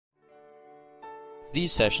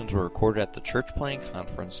These sessions were recorded at the Church Planting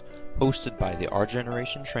Conference hosted by the Our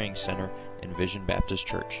Generation Training Center and Vision Baptist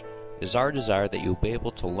Church. It is our desire that you'll be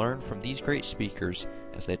able to learn from these great speakers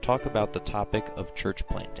as they talk about the topic of church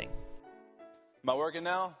planting. Am I working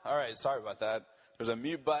now? All right, sorry about that. There's a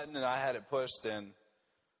mute button and I had it pushed and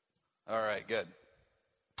all right, good.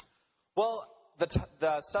 Well,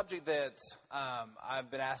 the subject that I've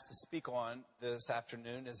been asked to speak on this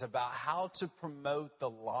afternoon is about how to promote the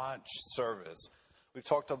launch service. We've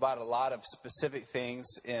talked about a lot of specific things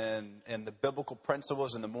in the biblical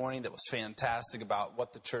principles in the morning that was fantastic about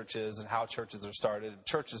what the church is and how churches are started, and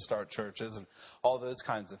churches start churches, and all those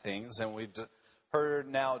kinds of things. And we've heard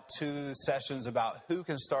now 2 sessions about who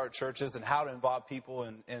can start churches and how to involve people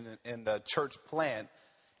in the church plant.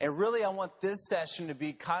 And really, I want this session to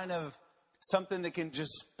be kind of something that can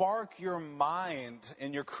just spark your mind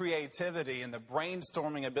and your creativity and the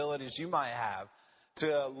brainstorming abilities you might have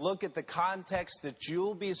to look at the context that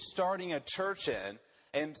you'll be starting a church in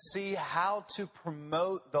and see how to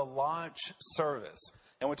promote the launch service.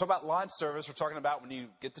 And when we talk about launch service, we're talking about when you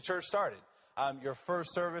get the church started. Your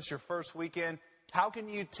first service, your first weekend. How can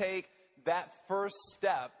you take that first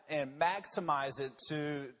step and maximize it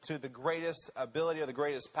to the greatest ability or the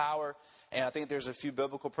greatest power? And I think there's a few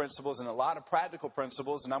biblical principles and a lot of practical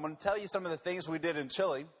principles. And I'm going to tell you some of the things we did in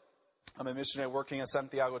Chile. I'm a missionary working in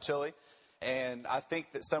Santiago, Chile. And I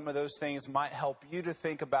think that some of those things might help you to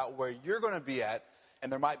think about where you're going to be at.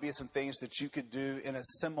 And there might be some things that you could do in a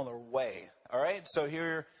similar way. All right? So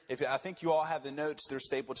here, I think you all have the notes. They're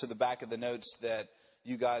stapled to the back of the notes that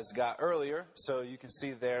you guys got earlier. So you can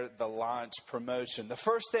see there the launch promotion. The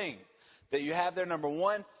first thing that you have there, number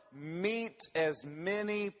 1, meet as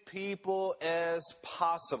many people as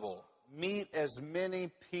possible. Meet as many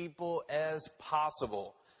people as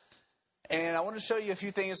possible. And I want to show you a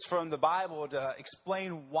few things from the Bible to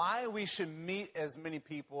explain why we should meet as many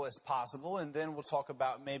people as possible. And then we'll talk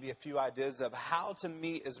about maybe a few ideas of how to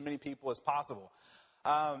meet as many people as possible.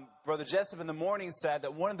 Brother Jessup in the morning said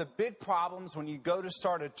that one of the big problems when you go to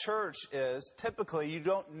start a church is typically you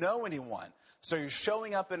don't know anyone. So you're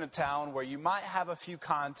showing up in a town where you might have a few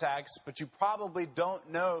contacts, but you probably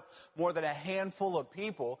don't know more than a handful of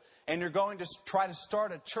people. And you're going to try to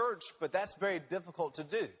start a church, but that's very difficult to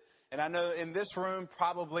do. And I know in this room,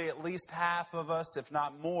 probably at least half of us, if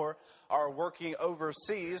not more, are working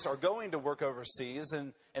overseas or going to work overseas.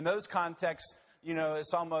 And in those contexts, you know,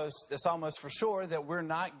 it's almost for sure that we're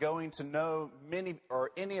not going to know many or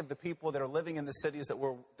any of the people that are living in the cities that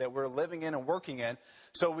we're living in and working in.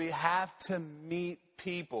 So we have to meet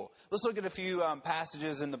people. Let's look at a few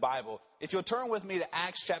passages in the Bible. If you'll turn with me to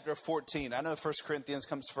Acts chapter 14. I know 1 Corinthians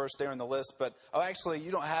comes first there in the list, but actually you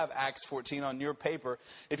don't have Acts 14 on your paper.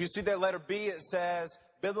 If you see that letter B, it says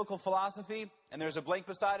biblical philosophy, and there's a blank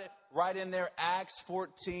beside it. Right in there, Acts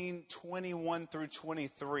 14, 21 through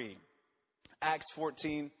 23. Acts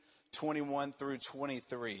 14, 21 through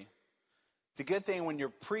 23. The good thing when you're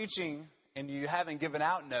preaching and you haven't given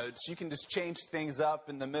out notes, you can just change things up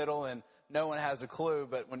in the middle and no one has a clue.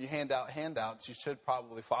 But when you hand out handouts, you should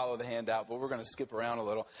probably follow the handout. But we're going to skip around a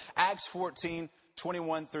little. Acts 14,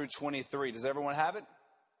 21 through 23. Does everyone have it?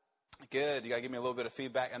 Good. You got to give me a little bit of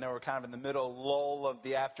feedback. I know we're kind of in the middle lull of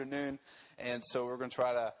the afternoon. And so we're going to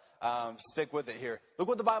try to stick with it here. Look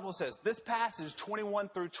what the Bible says. This passage, 21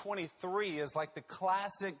 through 23, is like the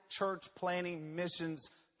classic church planting missions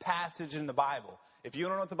passage in the Bible. If you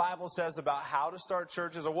don't know what the Bible says about how to start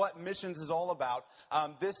churches or what missions is all about,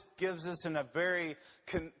 this gives us in a very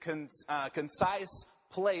concise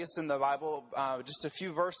place in the Bible, just a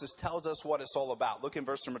few verses, tells us what it's all about. Look in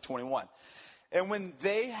verse number 21. And when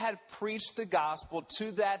they had preached the gospel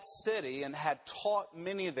to that city and had taught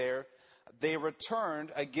many there, they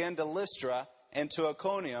returned again to Lystra and to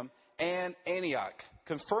Iconium and Antioch,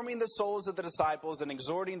 confirming the souls of the disciples and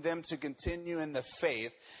exhorting them to continue in the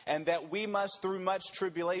faith, and that we must through much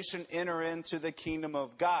tribulation enter into the kingdom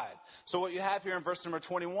of God. So what you have here in verse number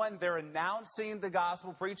 21, they're announcing the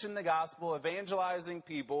gospel, preaching the gospel, evangelizing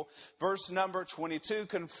people. Verse number 22,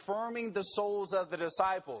 confirming the souls of the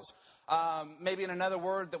disciples. Maybe in another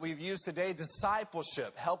word that we've used today,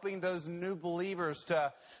 discipleship, helping those new believers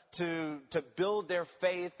to build their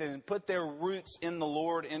faith and put their roots in the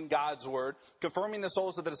Lord, in God's word, confirming the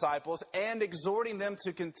souls of the disciples and exhorting them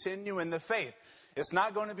to continue in the faith. It's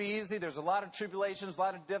not going to be easy. There's a lot of tribulations, a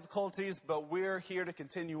lot of difficulties, but we're here to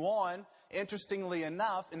continue on. Interestingly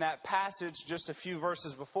enough, in that passage just a few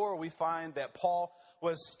verses before, we find that Paul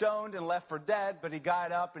was stoned and left for dead, but he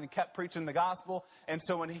got up and he kept preaching the gospel. And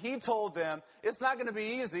so when he told them, it's not going to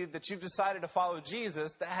be easy that you've decided to follow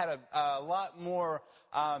Jesus, that had a lot more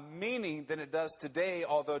meaning than it does today,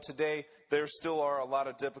 although today there still are a lot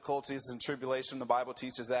of difficulties and tribulation. The Bible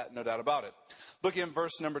teaches that, no doubt about it. Look in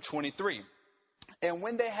verse number 23. And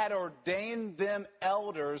when they had ordained them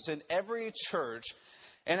elders in every church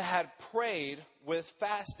and had prayed with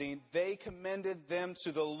fasting, they commended them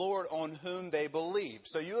to the Lord on whom they believed.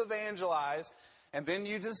 So you evangelize, and then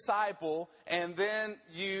you disciple, and then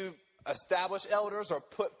you establish elders or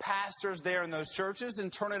put pastors there in those churches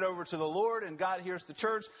and turn it over to the Lord, and God, here's the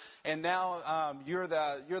church, and now you're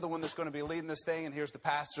the one that's going to be leading this thing, and here's the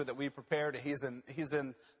pastor that we prepared, and he's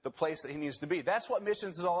in the place that he needs to be. That's what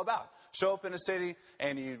missions is all about. Show up in a city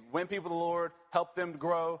and you win people to the Lord, help them to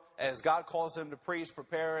grow as God calls them to preach,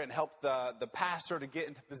 prepare, and help the pastor to get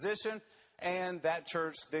into position. And that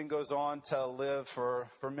church then goes on to live for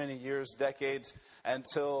many years, decades,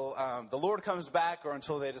 until the Lord comes back or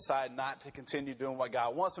until they decide not to continue doing what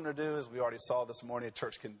God wants them to do. As we already saw this morning, a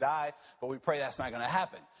church can die, but we pray that's not going to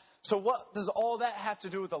happen. So what does all that have to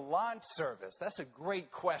do with the launch service? That's a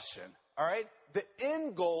great question, all right? The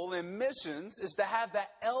end goal in missions is to have that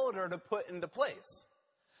elder to put into place.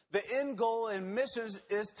 The end goal in missions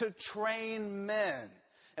is to train men.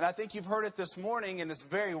 And I think you've heard it this morning, and it's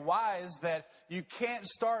very wise that you can't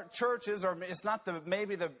start churches, or it's not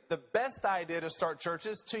maybe the best idea to start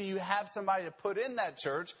churches till you have somebody to put in that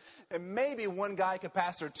church. And maybe one guy could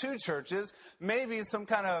pastor 2 churches. Maybe some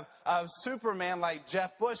kind of Superman like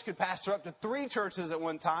Jeff Bush could pastor up to 3 churches at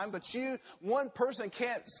one time. But one person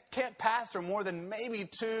can't pastor more than maybe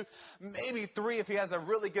 2, maybe 3 if he has a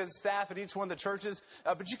really good staff at each one of the churches.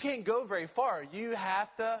 But you can't go very far. You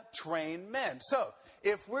have to train men. So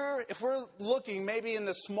if we're looking maybe in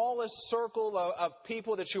the smallest circle of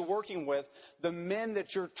people that you're working with, the men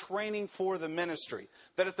that you're training for the ministry,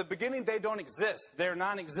 that at the beginning they don't exist. They're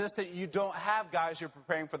non-existent. You don't have guys you're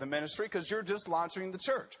preparing for the ministry because you're just launching the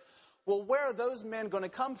church. Well, where are those men going to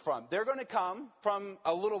come from? They're going to come from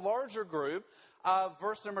a little larger group of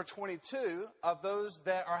verse number 22 of those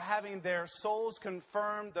that are having their souls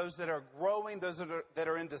confirmed, those that are growing, those that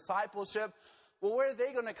are in discipleship. Well, where are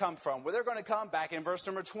they going to come from? Well, they're going to come back in verse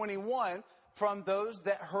number 21 from those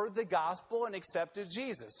that heard the gospel and accepted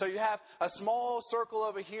Jesus. So you have a small circle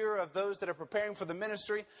over here of those that are preparing for the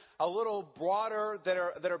ministry, a little broader that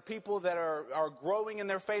are people that are growing in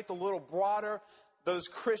their faith, a little broader, those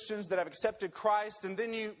Christians that have accepted Christ, and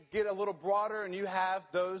then you get a little broader and you have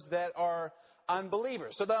those that are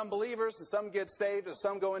unbelievers. So the unbelievers, and some get saved and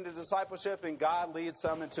some go into discipleship, and God leads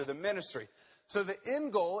some into the ministry. So the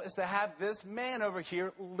end goal is to have this man over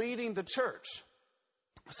here leading the church.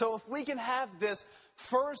 So if we can have this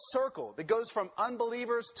first circle that goes from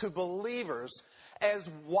unbelievers to believers as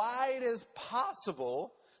wide as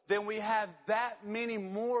possible, then we have that many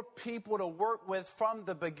more people to work with from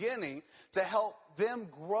the beginning to help them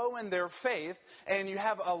grow in their faith. And you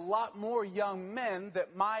have a lot more young men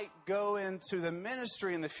that might go into the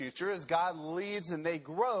ministry in the future as God leads and they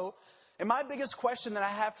grow. And my biggest question that I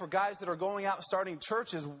have for guys that are going out starting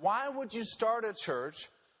churches, why would you start a church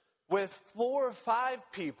with 4 or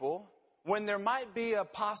 5 people when there might be a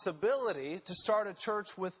possibility to start a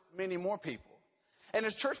church with many more people? And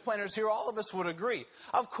as church planners here, all of us would agree.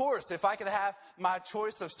 Of course, if I could have my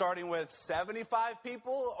choice of starting with 75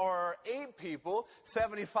 people or 8 people,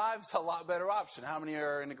 75 is a lot better option. How many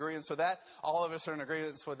are in agreement with that? All of us are in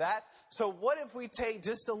agreement with that. So what if we take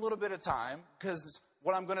just a little bit of time, because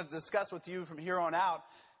what I'm going to discuss with you from here on out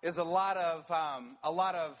is a lot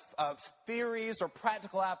of theories or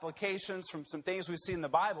practical applications from some things we see in the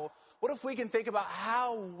Bible. What if we can think about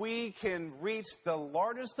how we can reach the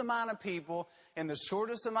largest amount of people in the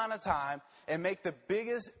shortest amount of time and make the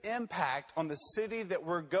biggest impact on the city that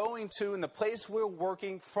we're going to and the place we're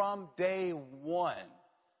working from day one?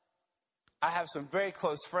 I have some very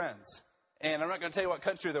close friends, and I'm not going to tell you what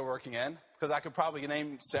country they're working in, because I could probably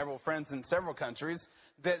name several friends in several countries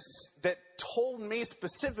that told me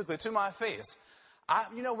specifically to my face,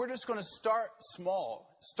 we're just going to start small,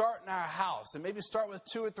 start in our house, and maybe start with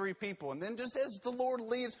 2 or 3 people, and then just as the Lord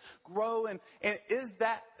leads, grow. And is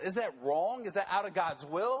that wrong? Is that out of God's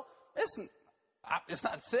will? Listen, It's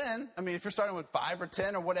not sin. I mean, if you're starting with 5 or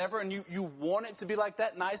 10 or whatever, and you want it to be like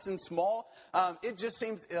that, nice and small, it just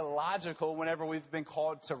seems illogical whenever we've been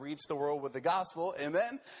called to reach the world with the gospel.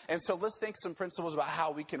 Amen? And so let's think some principles about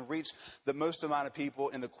how we can reach the most amount of people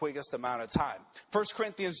in the quickest amount of time. 1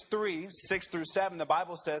 Corinthians 3, 6 through 7, the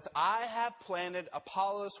Bible says, I have planted,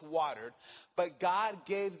 Apollos watered, but God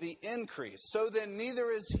gave the increase. So then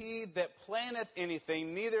neither is he that planteth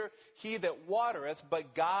anything, neither he that watereth,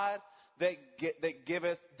 but God that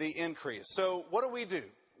giveth the increase. So what do?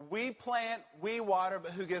 We plant, we water,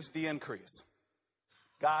 but who gives the increase?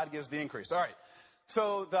 God gives the increase. All right.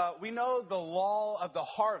 So we know the law of the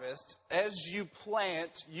harvest. As you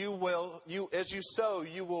plant, as you sow,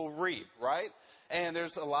 you will reap, right? And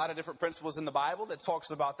there's a lot of different principles in the Bible that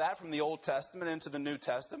talks about that, from the Old Testament into the New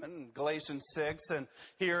Testament, in Galatians 6, and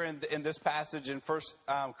here in this passage in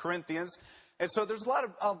 1 Corinthians. And so there's a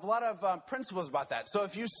lot of principles about that. So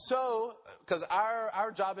if you sow, because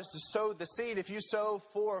our job is to sow the seed, if you sow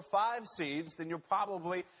 4 or 5 seeds, then you'll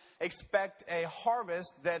probably expect a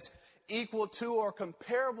harvest that's equal to or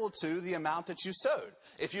comparable to the amount that you sowed.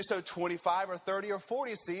 If you sow 25 or 30 or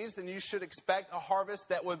 40 seeds, then you should expect a harvest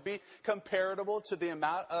that would be comparable to the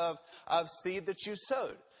amount of seed that you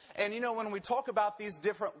sowed. And when we talk about these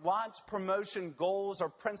different launch promotion goals or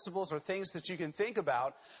principles or things that you can think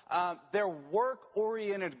about, they're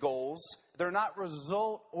work-oriented goals. They're not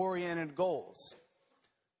result-oriented goals.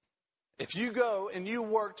 If you go and you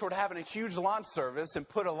work toward having a huge launch service and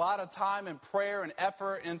put a lot of time and prayer and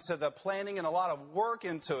effort into the planning and a lot of work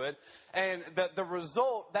into it, and the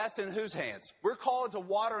result, that's in whose hands? We're called to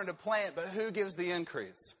water and to plant, but who gives the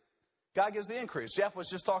increase? God gives the increase. Jeff was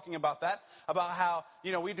just talking about that, about how,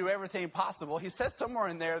 we do everything possible. He said somewhere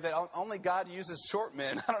in there that only God uses short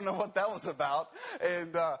men. I don't know what that was about.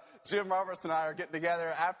 And Jim Roberts and I are getting together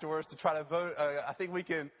afterwards to try to vote. I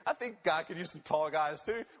think God could use some tall guys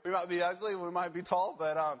too. We might be ugly, we might be tall,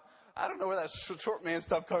 but I don't know where that short man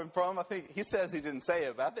stuff coming from. I think he says he didn't say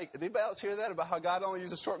it, but I think, did anybody else hear that about how God only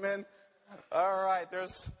uses short men? All right,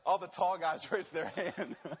 there's all the tall guys raise their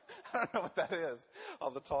hand. I don't know what that is. All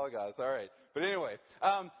the tall guys. All right. But anyway,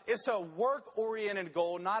 it's a work-oriented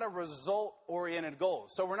goal, not a result-oriented goal.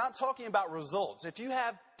 So we're not talking about results. If you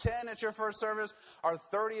have 10 at your first service, or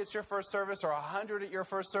 30 at your first service, or 100 at your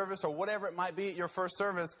first service, or whatever it might be at your first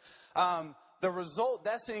service, the result,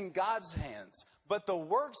 that's in God's hands. But the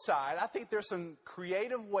work side, I think there's some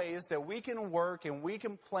creative ways that we can work and we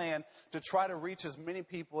can plan to try to reach as many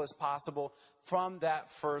people as possible from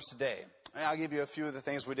that first day. And I'll give you a few of the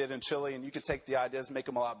things we did in Chile, and you can take the ideas, make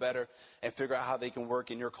them a lot better, and figure out how they can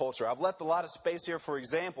work in your culture. I've left a lot of space here for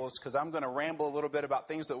examples because I'm going to ramble a little bit about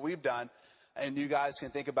things that we've done, and you guys can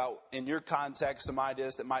think about, in your context, some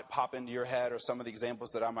ideas that might pop into your head or some of the examples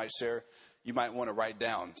that I might share you might want to write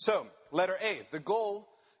down. So, letter A, the goal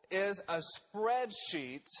is a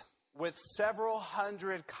spreadsheet with several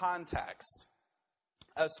hundred contacts.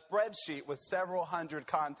 A spreadsheet with several hundred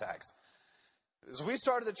contacts. As we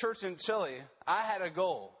started the church in Chile, I had a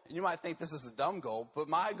goal. You might think this is a dumb goal, but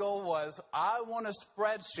my goal was I want a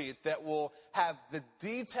spreadsheet that will have the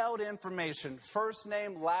detailed information, first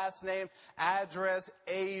name, last name, address,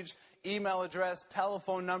 age, email address,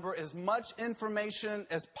 telephone number, as much information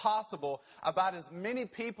as possible about as many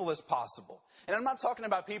people as possible. And I'm not talking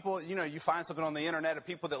about people, you find something on the internet of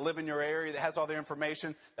people that live in your area that has all their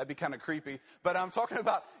information. That'd be kind of creepy. But I'm talking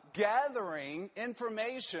about gathering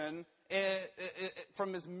information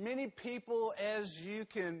from as many people as you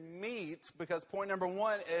can meet, because point number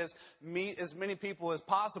 1 is meet as many people as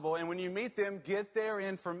possible. And when you meet them, get their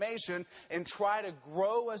information and try to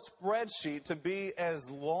grow a spreadsheet to be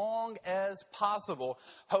as long as possible,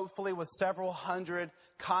 hopefully with several hundred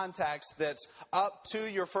contacts that's up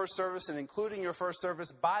to your first service and including your first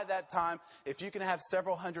service. By that time, if you can have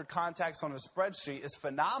several hundred contacts on a spreadsheet, it's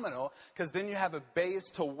phenomenal, because then you have a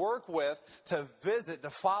base to work with, to visit, to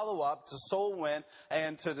follow up, to soul win,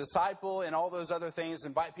 and to disciple, and all those other things,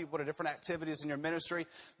 invite people to different activities in your ministry.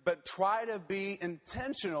 But try to be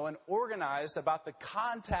intentional and organized about the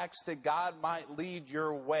contacts that God might lead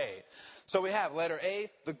your way. So we have letter A,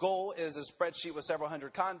 the goal is a spreadsheet with several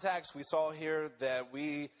hundred contacts. We saw here that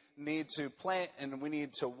we need to plant and we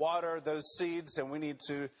need to water those seeds, and we need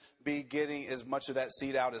to be getting as much of that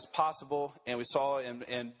seed out as possible. And we saw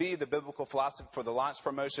in B, the biblical philosophy for the launch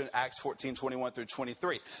promotion, Acts 14:21 through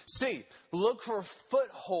 23. C, look for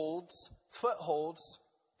footholds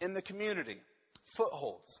in the community.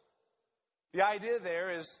 Footholds. The idea there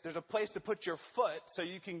is there's a place to put your foot so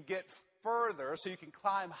you can get further, so you can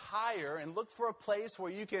climb higher, and look for a place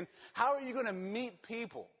where you can, how are you going to meet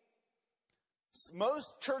people?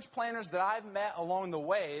 Most church planners that I've met along the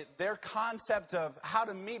way, their concept of how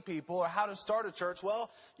to meet people or how to start a church, well,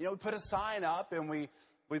 we put a sign up and we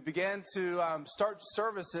began to start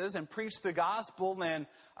services and preach the gospel and,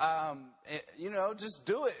 just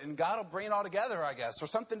do it. And God will bring it all together, I guess, or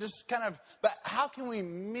something just kind of. But how can we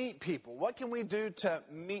meet people? What can we do to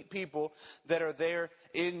meet people that are there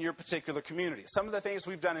in your particular community? Some of the things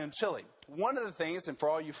we've done in Chile. One of the things, and for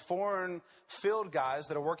all you foreign field guys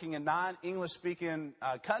that are working in non-English speaking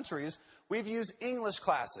countries, we've used English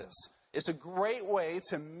classes. It's a great way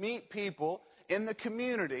to meet people in the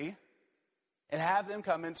community and have them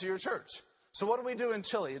come into your church. So what do we do in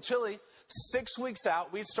Chile? In Chile, 6 weeks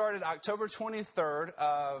out, we started October 23rd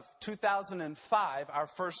of 2005, our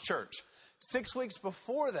first church. 6 weeks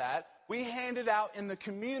before that, we handed out in the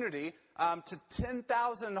community to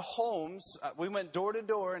 10,000 homes. We went door to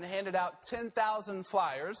door and handed out 10,000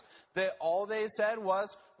 flyers that all they said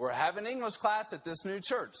was, we're having English class at this new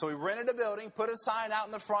church. So we rented a building, put a sign out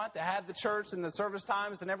in the front that had the church and the service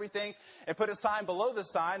times and everything, and put a sign below the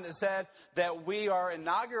sign that said that we are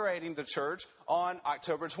inaugurating the church on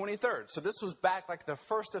October 23rd. So this was back like the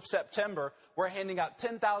 1st of September. We're handing out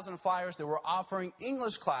 10,000 flyers that were offering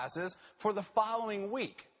English classes for the following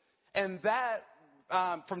week. And that,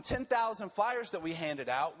 from 10,000 flyers that we handed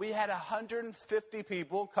out, we had 150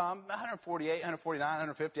 people come, 148, 149,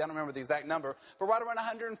 150, I don't remember the exact number, but right around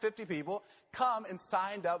 150 people come and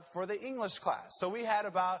signed up for the English class. So we had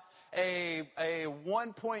about a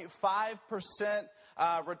 1.5%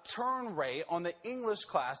 return rate on the English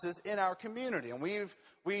classes in our community. And we've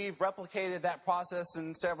replicated that process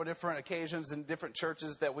in several different occasions in different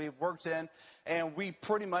churches that we've worked in. And we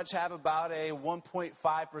pretty much have about a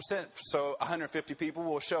 1.5%. So 150 people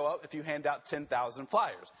will show up if you hand out 10,000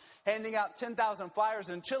 flyers. Handing out 10,000 flyers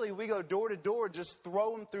in Chile, we go door to door, just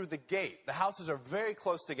throw them through the gate. The houses are very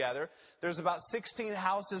close together. There's about 16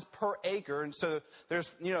 houses per acre. And so there's,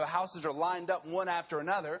 houses are lined up one after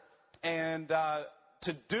another. And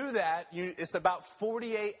to do that, it's about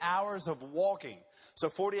 48 hours of walking. So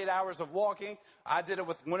 48 hours of walking. I did it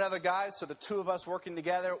with one other guy, so the two of us working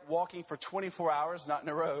together, walking for 24 hours, not in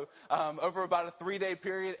a row, over about a 3-day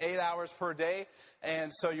period, 8 hours per day.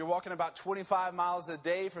 And so you're walking about 25 miles a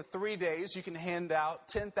day for 3 days. You can hand out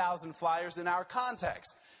 10,000 flyers in our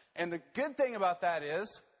context. And the good thing about that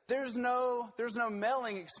is there's no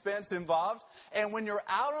mailing expense involved. And when you're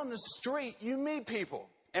out on the street, you meet people.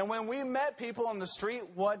 And when we met people on the street,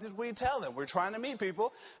 what did we tell them? We're trying to meet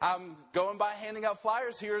people. I'm going by handing out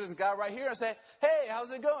flyers. Here's this guy right here. I say, hey,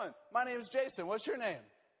 how's it going? My name is Jason. What's your name?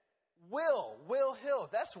 Will Hill.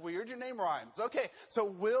 That's weird. Your name rhymes. Okay, so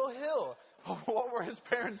Will Hill. What were his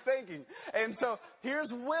parents thinking? And so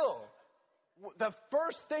here's Will. The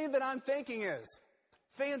first thing that I'm thinking is,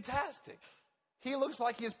 fantastic. He looks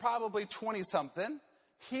like he's probably 20-something.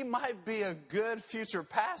 He might be a good future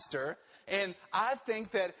pastor. And I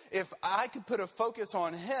think that if I could put a focus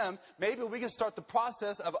on him, maybe we can start the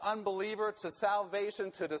process of unbeliever to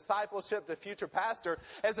salvation to discipleship to future pastor.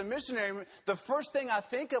 As a missionary, the first thing I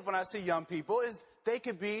think of when I see young people is they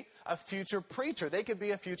could be a future preacher. They could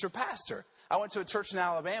be a future pastor. I went to a church in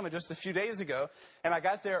Alabama just a few days ago, and I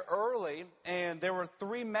got there early, and there were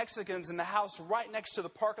 3 Mexicans in the house right next to the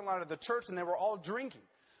parking lot of the church, and they were all drinking.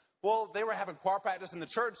 Well, they were having choir practice in the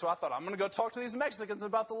church, so I thought, I'm going to go talk to these Mexicans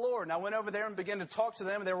about the Lord. And I went over there and began to talk to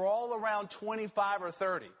them, and they were all around 25 or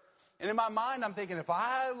 30. And in my mind, I'm thinking, if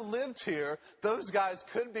I lived here, those guys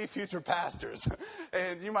could be future pastors.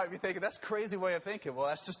 And you might be thinking, that's a crazy way of thinking. Well,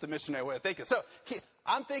 that's just the missionary way of thinking. So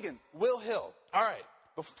I'm thinking, Will Hill, all right,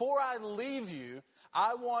 before I leave you,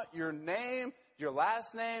 I want your name, your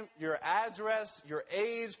last name, your address, your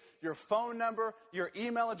age, your phone number, your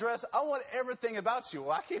email address. I want everything about you.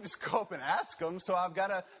 Well, I can't just go up and ask them, so I've got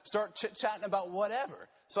to start chit-chatting about whatever.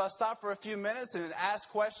 So I stopped for a few minutes and asked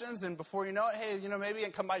questions, and before you know it, hey, maybe I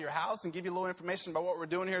can come by your house and give you a little information about what we're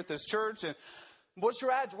doing here at this church. And what's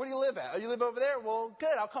your address? Where do you live at? Oh, you live over there? Well,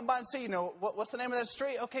 good. I'll come by and see. What's the name of that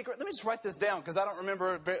street? Okay, great. Let me just write this down because I don't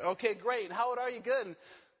remember. Okay, great. And how old are you? Good. And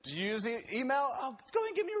do you use email? Oh, go ahead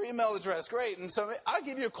and give me your email address. Great. And so I'll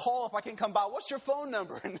give you a call if I can come by. What's your phone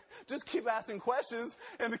number? And just keep asking questions.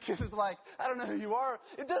 And the kid is like, I don't know who you are.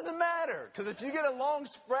 It doesn't matter. Because if you get a long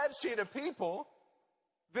spreadsheet of people,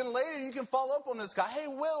 then later you can follow up on this guy. Hey,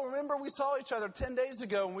 Will, remember we saw each other 10 days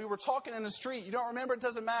ago and we were talking in the street. You don't remember? It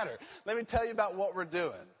doesn't matter. Let me tell you about what we're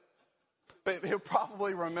doing. But he'll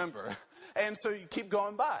probably remember. And so you keep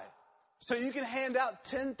going by. So you can hand out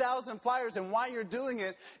 10,000 flyers, and while you're doing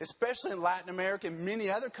it, especially in Latin America and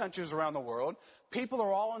many other countries around the world, people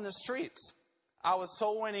are all in the streets. I was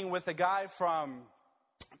soul winning with a guy from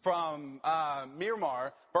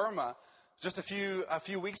Myanmar, Burma, just a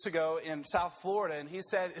few weeks ago in South Florida, and he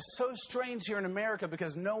said, it's so strange here in America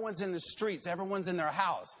because no one's in the streets. Everyone's in their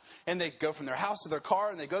house. And they go from their house to their car,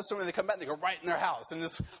 and they go somewhere, and they come back, and they go right in their house. And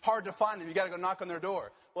it's hard to find them. You got to go knock on their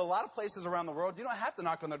door. Well, a lot of places around the world, you don't have to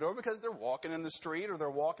knock on their door because they're walking in the street, or they're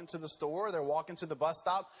walking to the store, or they're walking to the bus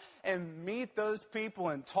stop, and meet those people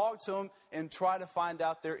and talk to them and try to find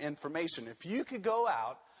out their information. If you could go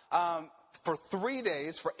out for 3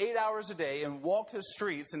 days, for 8 hours a day, and walk the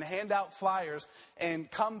streets and hand out flyers and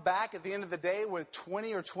come back at the end of the day with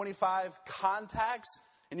 20 or 25 contacts,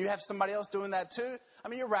 and you have somebody else doing that too, I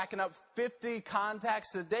mean, you're racking up 50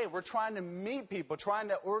 contacts a day. We're trying to meet people, trying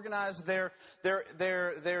to organize their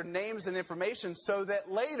names and information so that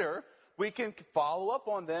later we can follow up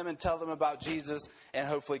on them and tell them about Jesus, and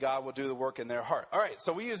hopefully God will do the work in their heart. All right,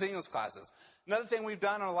 so we use English classes. Another thing we've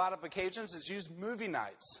done on a lot of occasions is use movie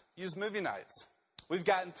nights. We've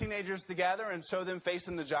gotten teenagers together and show them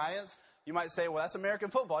Facing the Giants. You might say, well, that's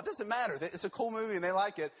American football. It doesn't matter. It's a cool movie and they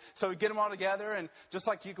like it. So we get them all together, and just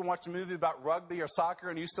like you can watch a movie about rugby or soccer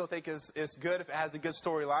and you still think it's good if it has a good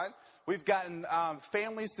storyline. We've gotten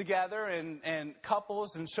families together and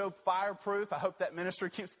couples and show Fireproof. I hope that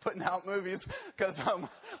ministry keeps putting out movies because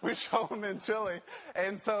we show them in Chile.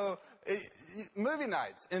 And so movie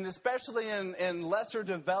nights, and especially in lesser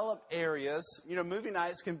developed areas, movie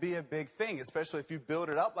nights can be a big thing, especially if you build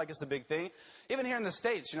it up like it's a big thing. Even here in the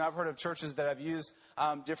States, I've heard of churches that have used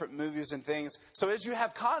different movies and things. So as you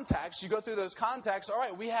have contacts, you go through those contacts. All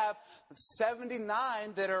right, we have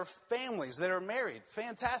 79 that are families that are married.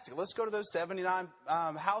 Fantastic. Let's go to those 79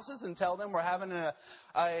 houses and tell them we're having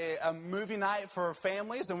a movie night for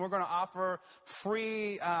families, and we're going to offer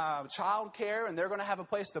free child care, and they're going to have a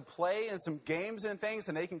place to play and some games and things,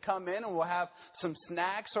 and they can come in and we'll have some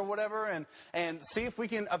snacks or whatever, and see if we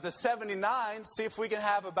can, of the 79, see if we can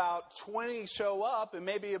have about 20 show up, and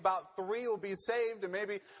maybe about 3 will be saved, and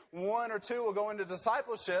maybe 1 or 2 will go into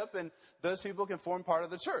discipleship, and those people can form part of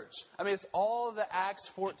the church. I mean, it's all the Acts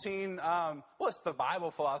 14, it's the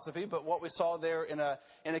Bible philosophy, but what we saw there in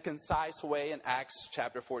a concise way in Acts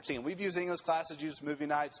chapter 14. We've used English classes, used movie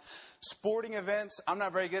nights, sporting events. I'm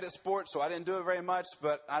not very good at sports, so I didn't do it very much,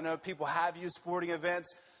 but I know people have used sporting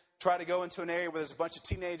events. Try to go into an area where there's a bunch of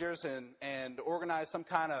teenagers and organize some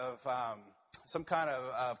kind of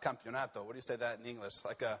campeonato. What do you say that in English?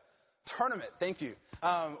 Like a tournament. Thank you.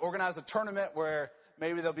 Organize a tournament where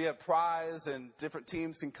maybe there'll be a prize and different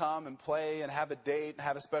teams can come and play and have a date and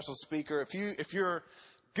have a special speaker. If you're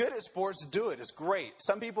good at sports, do it. It's great.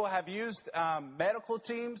 Some people have used medical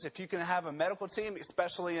teams. If you can have a medical team,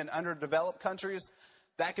 especially in underdeveloped countries,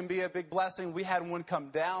 that can be a big blessing. We had one come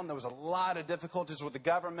down. There was a lot of difficulties with the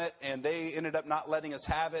government, and they ended up not letting us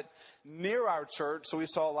have it near our church. So we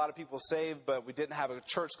saw a lot of people saved, but we didn't have a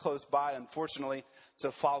church close by, unfortunately,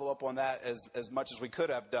 to follow up on that as much as we could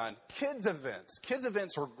have done. Kids events. Kids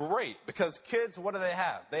events were great because kids, what do they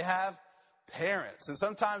have? They have parents and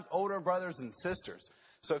sometimes older brothers and sisters.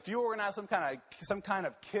 So if you organize some kind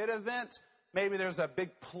of kid event, maybe there's a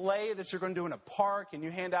big play that you're going to do in a park and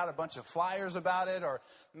you hand out a bunch of flyers about it, or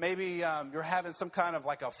maybe you're having some kind of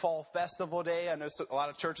like a fall festival day. I know a lot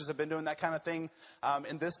of churches have been doing that kind of thing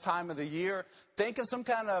in this time of the year. Think of some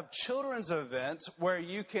kind of children's event where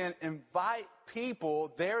you can invite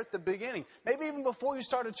people there at the beginning, maybe even before you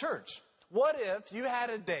start a church. What if you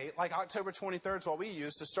had a date, like October 23rd is what we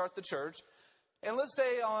use to start the church, and let's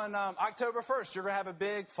say on October 1st, you're going to have a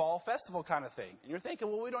big fall festival kind of thing. And you're thinking,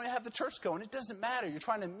 well, we don't even have the church going. It doesn't matter. You're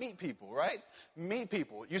trying to meet people, right? Meet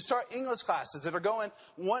people. You start English classes that are going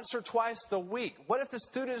once or twice a week. What if the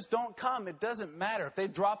students don't come? It doesn't matter. If they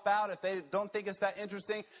drop out, if they don't think it's that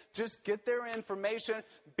interesting, just get their information,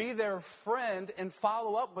 be their friend, and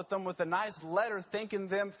follow up with them with a nice letter thanking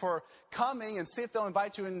them for coming, and see if they'll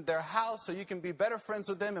invite you in their house so you can be better friends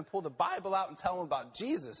with them and pull the Bible out and tell them about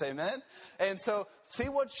Jesus. Amen? And so see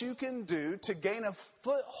what you can do to gain a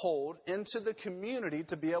foothold into the community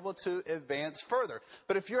to be able to advance further.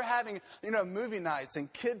 But if you're having, movie nights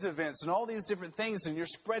and kids events and all these different things, and your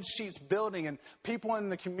spreadsheet's building, and people in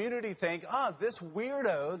the community think, this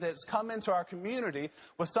weirdo that's come into our community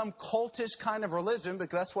with some cultish kind of religion,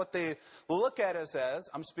 because that's what they look at us as.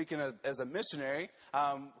 I'm speaking as a missionary,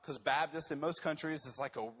 because Baptist in most countries is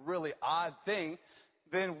like a really odd thing.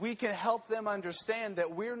 Then we can help them understand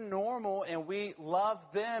that we're normal and we love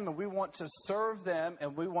them and we want to serve them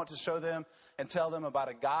and we want to show them and tell them about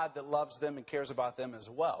a God that loves them and cares about them as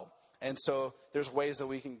well. And so there's ways that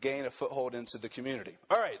we can gain a foothold into the community.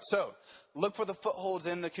 All right, so look for the footholds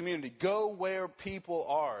in the community. Go where people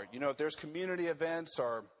are. If there's community events,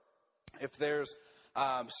 or if there's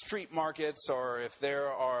street markets, or if there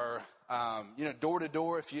are, door to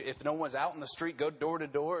door. If no one's out in the street, go door to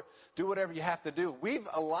door. Do whatever you have to do. We've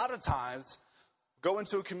a lot of times go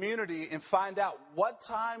into a community and find out what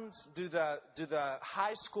times do the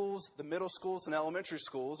high schools, the middle schools, and elementary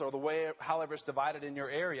schools, or the way, however it's divided in your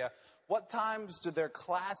area, what times do their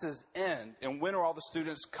classes end, and when are all the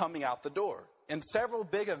students coming out the door? In several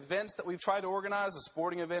big events that we've tried to organize, a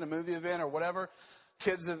sporting event, a movie event, or whatever,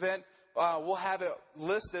 kids event, we'll have it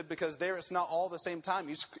listed because there it's not all the same time.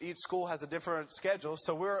 Each school has a different schedule.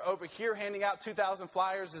 So we're over here handing out 2,000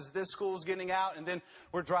 flyers as this school's getting out, and then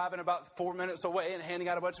we're driving about 4 minutes away and handing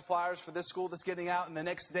out a bunch of flyers for this school that's getting out, and the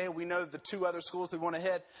next day we know the 2 other schools we want to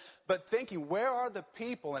hit. But thinking, where are the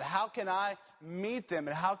people, and how can I meet them,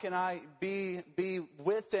 and how can I be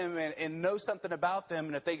with them and know something about them?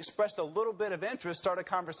 And if they expressed a little bit of interest, start a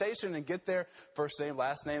conversation and get their first name,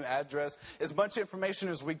 last name, address, as much information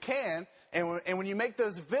as we can. And when you make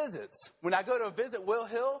those visits, when I go to visit Will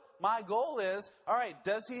Hill, my goal is, all right,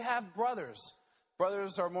 does he have brothers?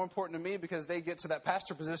 Brothers are more important to me because they get to that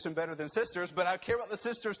pastor position better than sisters, but I care about the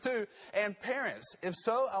sisters too. And parents, if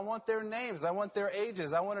so, I want their names. I want their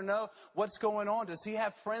ages. I want to know what's going on. Does he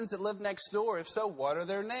have friends that live next door? If so, what are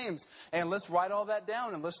their names? And let's write all that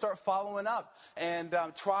down and let's start following up and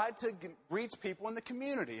try to reach people in the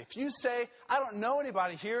community. If you say, I don't know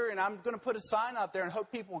anybody here and I'm going to put a sign out there and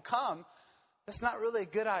hope people will come, that's not really a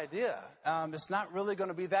good idea. It's not really going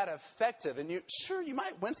to be that effective. And you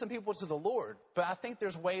might win some people to the Lord, but I think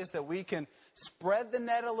there's ways that we can spread the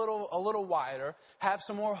net a little wider, have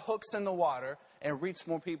some more hooks in the water, and reach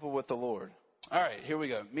more people with the Lord. All right, here we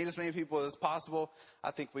go. Meet as many people as possible.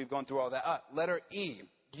 I think we've gone through all that. Letter E,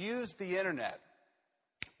 use the internet.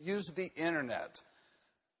 Use the internet.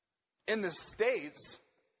 In the States,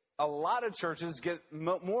 a lot of churches get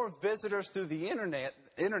more visitors through the internet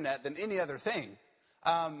than any other thing.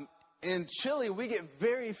 In Chile, we get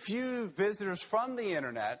very few visitors from the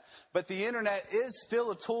internet, but the internet is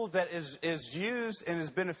still a tool that is used and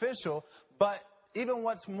is beneficial. But even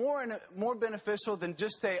what's more beneficial than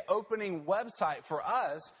just an opening website for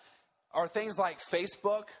us are things like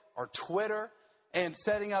Facebook or Twitter, and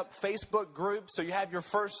setting up Facebook groups. So you have your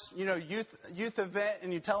first, youth event,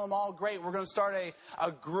 and you tell them all, great, we're going to start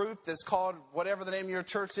a group that's called whatever the name of your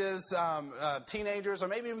church is, teenagers, or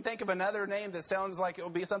maybe even think of another name that sounds like it will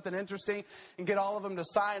be something interesting, and get all of them to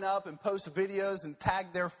sign up and post videos and tag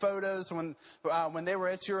their photos when they were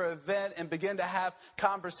at your event, and begin to have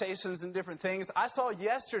conversations and different things. I saw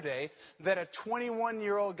yesterday that a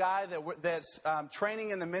 21-year-old guy that's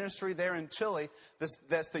training in the ministry there in Chile,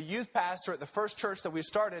 that's the youth pastor at the first church that we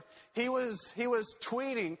started, he was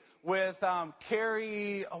tweeting with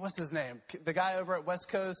Carrie, what's his name? The guy over at West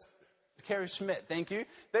Coast, Carrie Schmidt, thank you.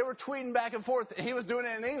 They were tweeting back and forth. He was doing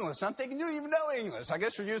it in English. And I'm thinking, you don't even know English. I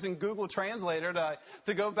guess you're using Google Translator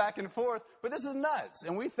to go back and forth. But this is nuts.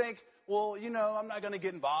 And we think, well, I'm not going to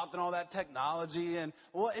get involved in all that technology. And,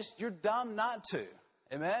 well, you're dumb not to.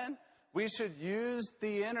 Amen? We should use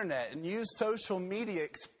the internet and use social media,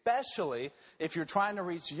 especially if you're trying to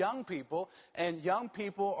reach young people. And young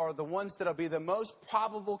people are the ones that will be the most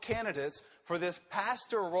probable candidates for this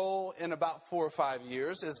pastor role in about 4 or 5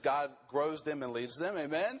 years as God grows them and leads them.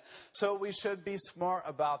 Amen? So we should be smart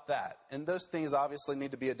about that. And those things obviously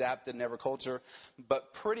need to be adapted in every culture.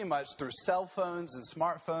 But pretty much through cell phones and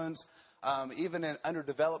smartphones, even in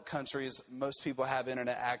underdeveloped countries, most people have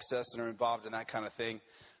internet access and are involved in that kind of thing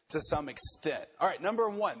to some extent. All right, number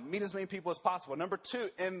 1, meet as many people as possible. Number 2,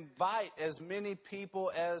 invite as many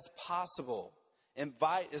people as possible.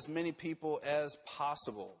 Invite as many people as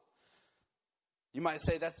possible. You might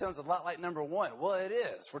say that sounds a lot like number 1. Well, it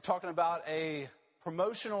is. We're talking about a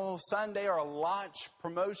promotional Sunday or a launch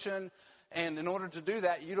promotion. And in order to do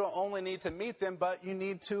that, you don't only need to meet them, but you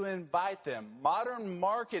need to invite them. Modern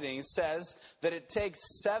marketing says that it takes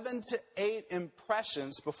 7 to 8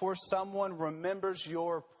 impressions before someone remembers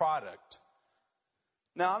your product.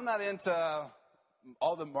 Now, I'm not into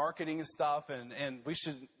all the marketing stuff, and we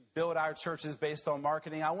should build our churches based on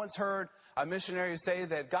marketing. I once heard a missionary say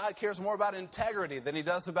that God cares more about integrity than he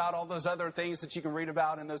does about all those other things that you can read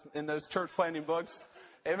about in those church planting books.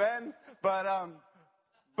 Amen?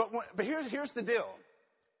 But here's the deal.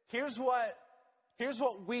 Here's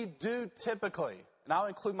what we do typically, and I'll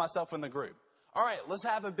include myself in the group. All right, let's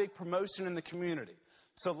have a big promotion in the community.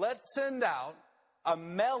 So let's send out a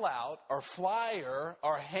mail out or flyer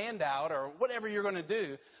or handout or whatever you're going to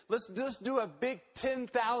do. Let's just do a big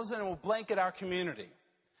 10,000 and we'll blanket our community.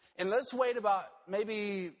 And let's wait about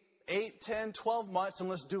maybe 8, 10, 12 months and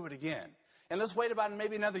let's do it again. And let's wait about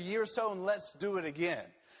maybe another year or so and let's do it again.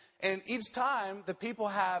 And each time, the people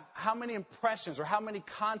have how many impressions or how many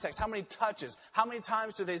contacts, how many touches, how many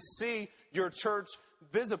times do they see your church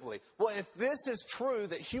visibly? Well, if this is true,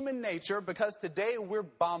 that human nature, because today we're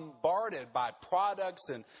bombarded by products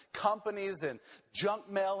and companies and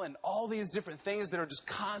junk mail and all these different things that are just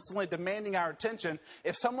constantly demanding our attention,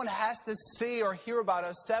 if someone has to see or hear about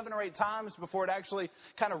us 7 or 8 times before it actually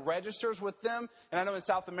kind of registers with them, and I know in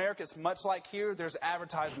South America it's much like here, there's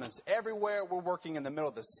advertisements everywhere. We're working in the middle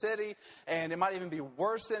of the city, and it might even be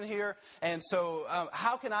worse than here. And so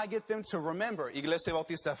how can I get them to remember Iglesia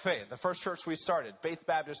Bautista Fe, the first church we started, Faith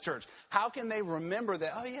Baptist Church? How can they remember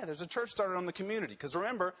that, oh yeah, there's a church started on the community? Because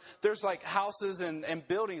remember, there's like houses and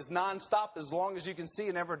buildings nonstop as long as you can see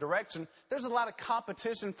in every direction. There's a lot of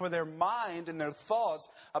competition for their mind and their thoughts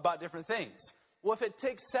about different things. Well, if it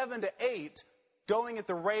takes 7 to 8 going at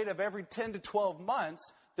the rate of every 10 to 12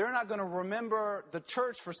 months, they're not going to remember the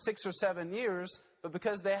church for 6 or 7 years, but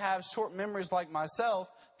because they have short memories like myself,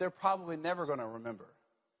 they're probably never going to remember.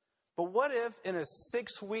 But what if in a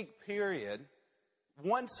 6-week period,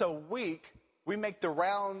 once a week, we make the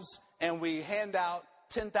rounds and we hand out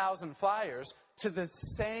 10,000 flyers to the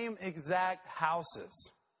same exact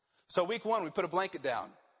houses? So week 1, we put a blanket down,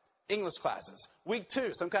 English classes. Week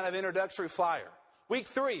 2, some kind of introductory flyer. Week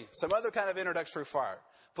 3, some other kind of introductory flyer.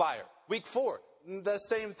 Week 4, the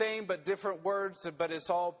same thing, but different words, but it's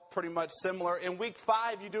all pretty much similar. In week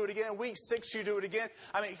 5, you do it again. Week 6, you do it again.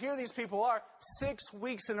 I mean, here these people are 6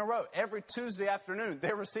 weeks in a row. Every Tuesday afternoon,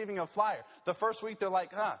 they're receiving a flyer. The first week, they're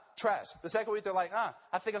like, trash. The second week, they're like,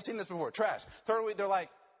 I think I've seen this before, trash. Third week, they're like,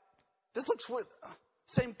 this looks weird.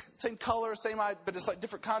 Same color, but it's like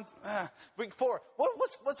different content. Week 4,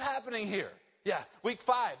 what's happening here? Yeah. Week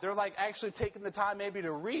 5, they're like actually taking the time maybe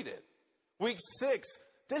to read it. Week 6,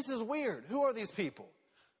 this is weird. Who are these people?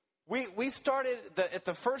 We started at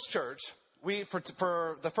the first church.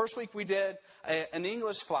 For the first week we did an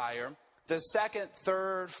English flyer. The second,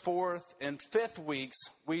 third, fourth, and fifth weeks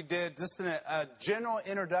we did just a general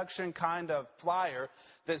introduction kind of flyer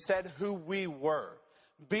that said who we were,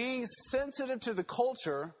 being sensitive to the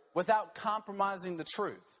culture without compromising the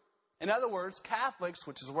truth. In other words, Catholics,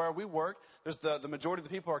 which is where we work, there's the majority of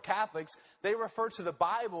the people are Catholics, they refer to the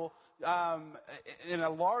Bible in a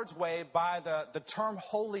large way by the term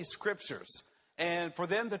Holy Scriptures. And for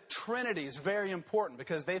them, the Trinity is very important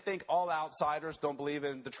because they think all outsiders don't believe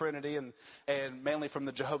in the Trinity, and mainly from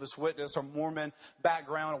the Jehovah's Witness or Mormon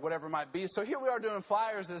background or whatever it might be. So here we are doing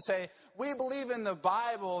flyers that say, we believe in the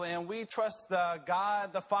Bible and we trust the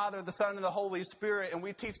God, the Father, the Son, and the Holy Spirit, and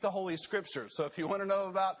we teach the Holy Scriptures. So if you want to know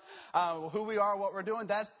about who we are, what we're doing,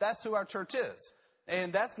 that's who our church is.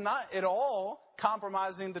 And that's not at all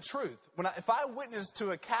compromising the truth. If I witness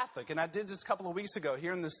to a Catholic, and I did just a couple of weeks ago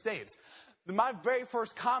here in the States, my very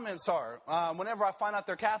first comments are, whenever I find out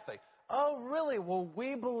they're Catholic, oh, really? Well,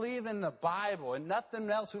 we believe in the Bible and nothing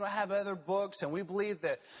else. We don't have other books. And we believe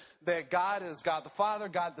that God is God the Father,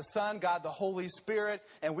 God the Son, God the Holy Spirit.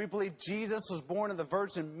 And we believe Jesus was born of the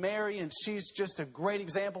Virgin Mary, and she's just a great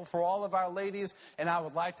example for all of our ladies. And I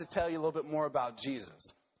would like to tell you a little bit more about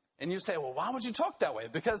Jesus. And you say, well, why would you talk that way?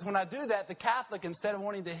 Because when I do that, the Catholic, instead of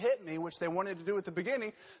wanting to hit me, which they wanted to do at the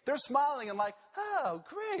beginning, they're smiling and like, oh,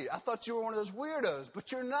 great. I thought you were one of those weirdos,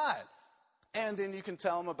 but you're not. And then you can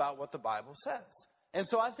tell them about what the Bible says. And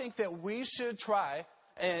so I think that we should try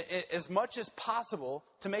as much as possible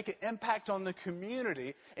to make an impact on the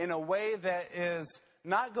community in a way that is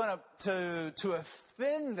not going to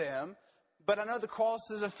offend them. But I know the cross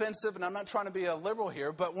is offensive, and I'm not trying to be a liberal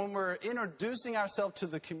here, but when we're introducing ourselves to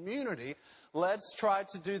the community, let's try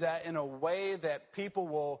to do that in a way that people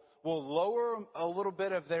will lower a little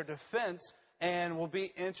bit of their defense and will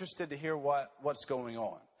be interested to hear what's going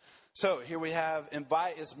on. So here we have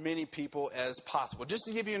invite as many people as possible. Just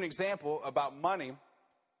to give you an example about money,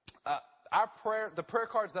 the prayer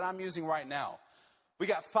cards that I'm using right now, we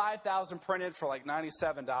got 5,000 printed for like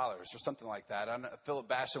 $97 or something like that. Philip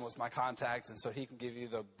Bashan was my contact, and so he can give you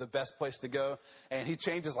the best place to go. And he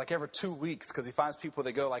changes like every 2 weeks because he finds people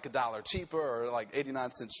that go like $1 cheaper or like 89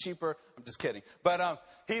 cents cheaper. I'm just kidding. But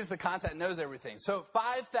he's the contact, knows everything. So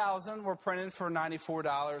 5,000 were printed for $94 or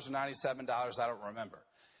 $97. I don't remember.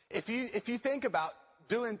 If you think about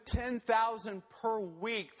doing 10,000 per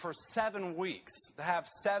week for 7 weeks to have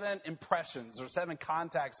 7 impressions or 7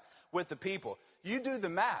 contacts with the people, you do the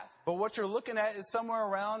math. But what you're looking at is somewhere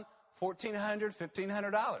around $1,400,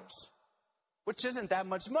 $1,500, which isn't that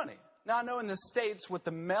much money. Now, I know in the States with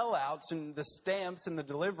the mail outs and the stamps and the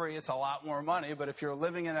delivery, it's a lot more money. But if you're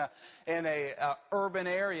living in a urban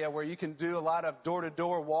area where you can do a lot of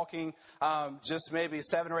door-to-door walking, just maybe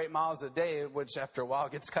 7 or 8 miles a day, which after a while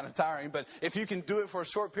gets kind of tiring. But if you can do it for a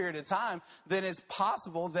short period of time, then it's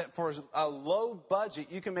possible that for a low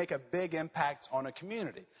budget, you can make a big impact on a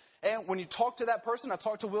community. And when you talk to that person, I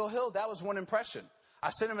talked to Will Hill, that was one impression. I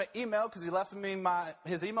sent him an email because he left me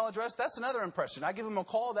his email address. That's another impression. I give him a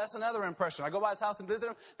call. That's another impression. I go by his house and visit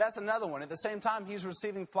him. That's another one. At the same time, he's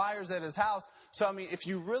receiving flyers at his house. So, I mean, if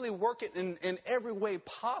you really work it in every way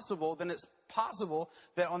possible, then it's possible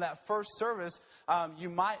that on that first service, you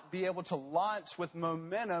might be able to launch with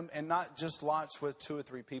momentum and not just launch with 2 or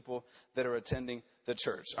 3 people that are attending the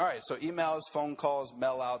church. All right, so emails, phone calls,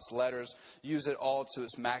 mail outs, letters, use it all to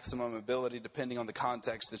its maximum ability depending on the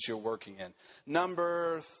context that you're working in.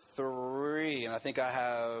 Number 3, and I think I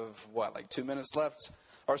have, 2 minutes left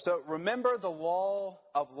or so. Remember the law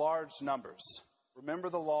of large numbers. Remember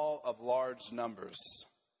the law of large numbers.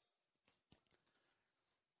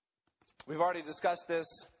 We've already discussed this.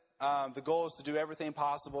 The goal is to do everything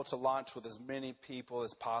possible to launch with as many people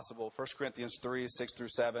as possible. 1 Corinthians 3, 6 through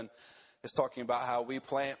 7 is talking about how we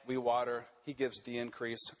plant, we water, he gives the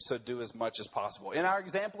increase, so do as much as possible. In our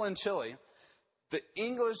example in Chile, the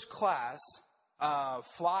English class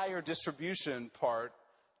flyer distribution part,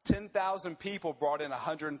 10,000 people brought in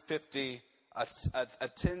 150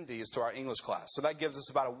 attendees to our English class. So that gives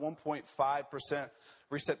us about a 1.5%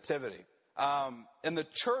 receptivity. In the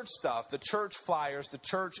church stuff, the church flyers, the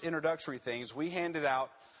church introductory things, we handed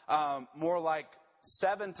out more like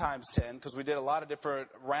 7 times 10 because we did a lot of different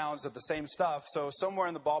rounds of the same stuff. So somewhere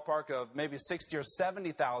in the ballpark of maybe 60 or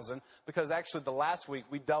 70,000 because actually the last week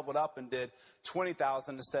we doubled up and did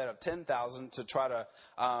 20,000 instead of 10,000 to try to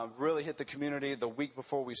really hit the community the week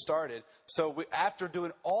before we started. So after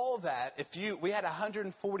doing all that, we had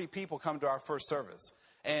 140 people come to our first service.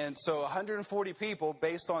 And so 140 people,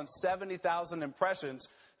 based on 70,000 impressions,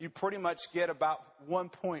 you pretty much get about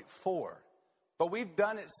 1.4. But we've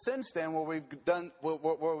done it since then where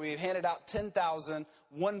we've handed out 10,000,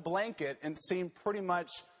 one blanket, and seen pretty much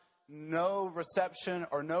no reception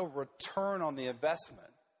or no return on the investment.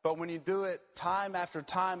 But when you do it time after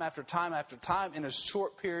time after time after time in a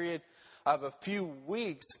short period of a few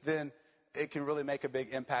weeks, then it can really make a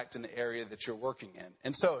big impact in the area that you're working in.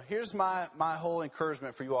 And so here's my whole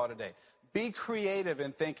encouragement for you all today. Be creative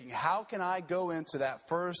in thinking, how can I go into that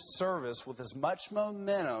first service with as much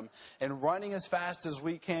momentum and running as fast as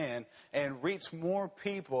we can and reach more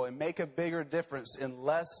people and make a bigger difference in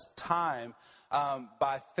less time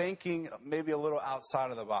by thinking maybe a little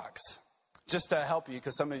outside of the box. Just to help you,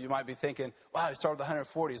 because some of you might be thinking, wow, I started with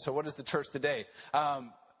 140, so what is the church today?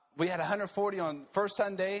 We had 140 on first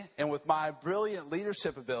Sunday, and with my brilliant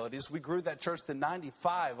leadership abilities, we grew that church to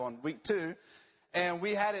 95 on week 2. And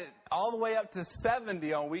we had it all the way up to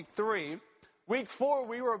 70 on week 3. Week 4,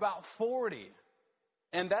 we were about 40.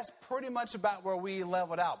 And that's pretty much about where we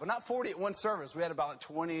leveled out. But not 40 at one service. We had about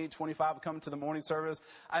 20, 25 come to the morning service.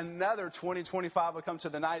 Another 20, 25 would come to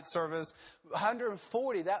the night service.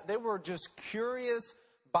 140, they were just curious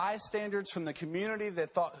bystanders from the community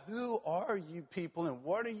that thought, who are you people and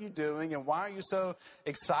what are you doing and why are you so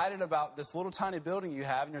excited about this little tiny building you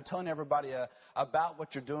have and you're telling everybody about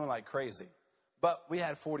what you're doing like crazy. But we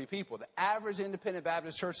had 40 people. The average independent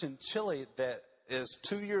Baptist church in Chile that is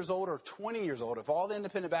 2 years old or 20 years old, if all the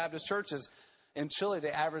independent Baptist churches in Chile, they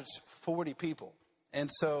average 40 people. And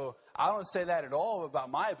so I don't say that at all about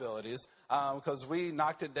my abilities because we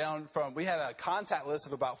knocked it down we had a contact list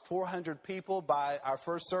of about 400 people by our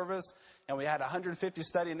first service, and we had 150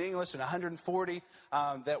 studying English and 140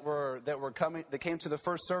 that came to the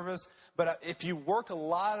first service. But if you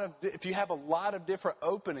have a lot of different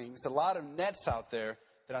openings, a lot of nets out there,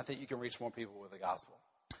 then I think you can reach more people with the gospel.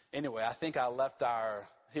 Anyway, I think I left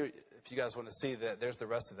here. If you guys want to see that, there's the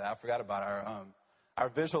rest of that. I forgot about our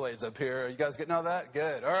visual aids up here. Are you guys getting all that?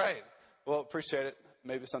 Good. All right. Well, appreciate it.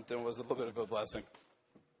 Maybe something was a little bit of a blessing.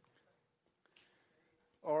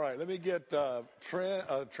 All right. Let me get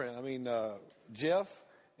Jeff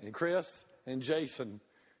and Chris and Jason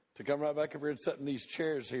to come right back up here and sit in these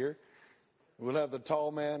chairs here. We'll have the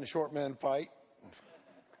tall man, the short man fight.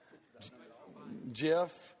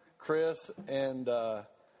 Jeff, Chris, and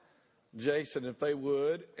Jason, if they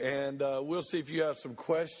would. And we'll see if you have some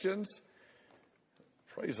questions.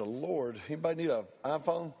 Praise the Lord. Anybody need an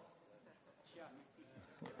iPhone?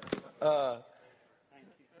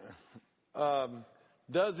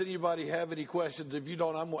 Does anybody have any questions? If you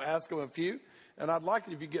don't, I'm going to ask them a few. And I'd like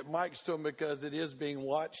it if you get mics to them because it is being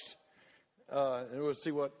watched. And we'll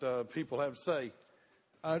see what people have to say.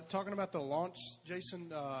 Talking about the launch,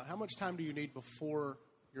 Jason, how much time do you need before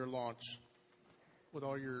your launch with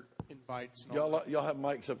all your invites? And all Y'all have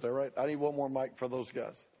mics up there, right? I need one more mic for those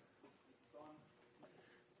guys.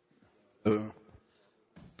 What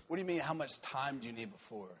do you mean, how much time do you need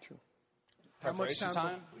before? Sure. How much Preparation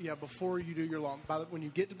time? before you do your launch. When you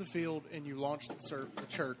get to the field and you launch the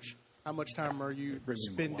church, how much time are you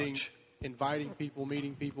spending inviting people,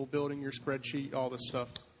 meeting people, building your spreadsheet, all this stuff?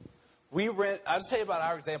 I'll just tell you about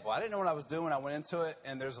our example. I didn't know what I was doing when I went into it,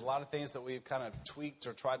 and there's a lot of things that we've kind of tweaked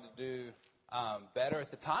or tried to do better.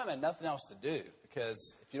 At the time, I had nothing else to do,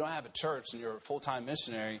 because if you don't have a church and you're a full-time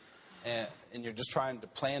missionary and you're just trying to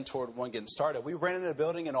plan toward one getting started, we rented a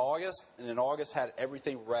building in August, and in August had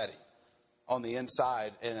everything ready on the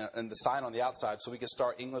inside and the sign on the outside so we could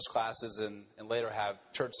start English classes and later have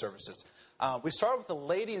church services. We started with a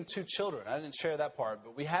lady and 2 children. I didn't share that part,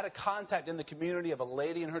 but we had a contact in the community of a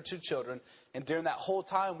lady and her 2 children, and during that whole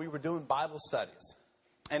time we were doing Bible studies.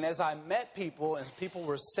 And as I met people and people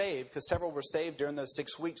were saved, because several were saved during those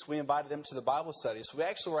 6 weeks, we invited them to the Bible study. So we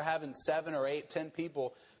actually were having 7 or 8, 10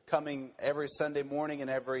 people coming every Sunday morning and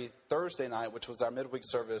every Thursday night, which was our midweek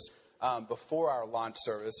service, before our launch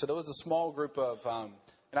service. So there was a small group of,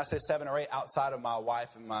 and I say 7 or 8 outside of my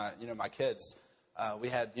wife and my kids. We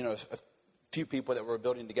had, a few people that were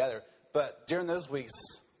building together. But during those weeks,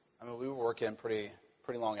 we were working pretty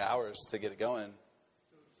long hours to get it going.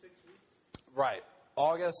 So 6 weeks? Right.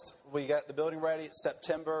 August, we got the building ready.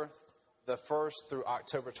 September the 1st through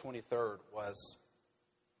October 23rd was...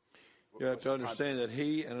 You have to understand that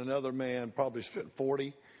he and another man probably spent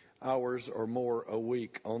 40 hours or more a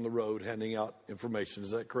week on the road handing out information.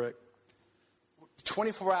 Is that correct?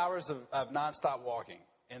 24 hours of nonstop walking.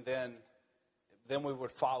 And then we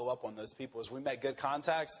would follow up on those people as we met good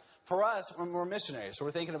contacts. For us, when we're missionaries, so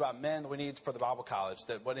we're thinking about men that we need for the Bible college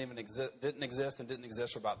that didn't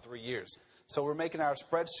exist for about 3 years. So we're making our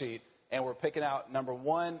spreadsheet, and we're picking out, number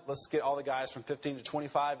 1, let's get all the guys from 15 to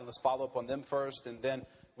 25, and let's follow up on them first. And then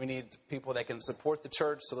we need people that can support the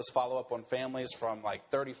church, so let's follow up on families from like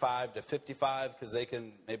 35 to 55, because they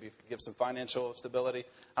can maybe give some financial stability.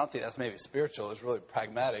 I don't think that's maybe spiritual. It's really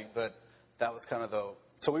pragmatic, but that was kind of the...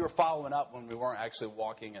 So we were following up when we weren't actually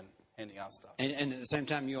walking and handing out stuff. And at the same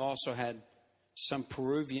time, you also had some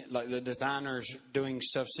Peruvian, like the designers doing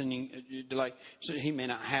stuff, sending, so he may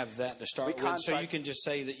not have that to start with. So you can just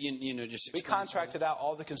say that, just we contracted out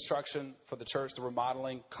all the construction for the church, the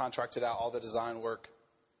remodeling, contracted out all the design work,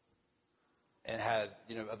 and had,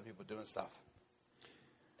 other people doing stuff.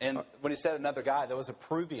 And when he said another guy, there was a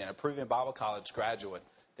Peruvian Bible college graduate.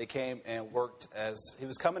 They came and worked he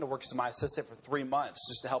was coming to work as my assistant for 3 months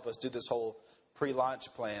just to help us do this whole pre-launch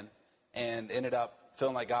plan, and ended up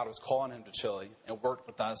feeling like God was calling him to Chile, and worked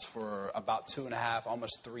with us for about 2.5,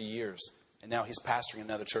 almost 3 years. And now he's pastoring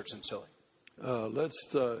another church in Chile.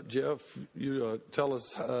 Jeff, you tell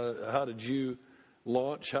us, how did you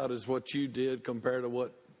launch? How does what you did compare to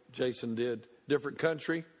what Jason did? Different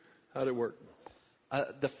country? How did it work?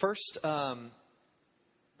 The first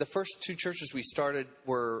 2 churches we started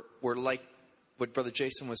were like what Brother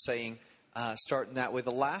Jason was saying, starting that way.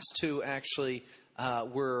 The last 2 actually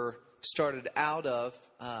were started out of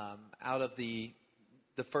the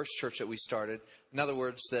first church that we started. In other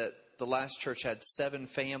words, that the last church had 7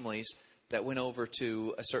 families that went over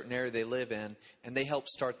to a certain area they live in, and they helped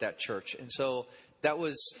start that church. And so that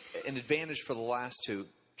was an advantage for the last 2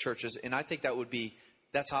 churches, and I think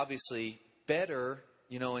that's obviously better,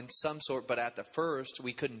 in some sort, but at the first,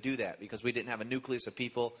 we couldn't do that because we didn't have a nucleus of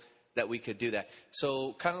people that we could do that.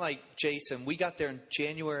 So kind of like Jason, we got there in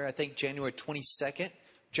January 22nd,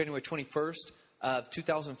 January 21st of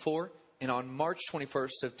 2004, and on March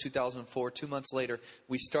 21st of 2004, 2 months later,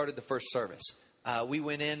 we started the first service. We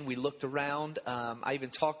went in, we looked around. I even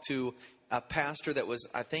talked to a pastor that was,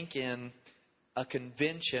 I think, in a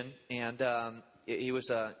convention, and he was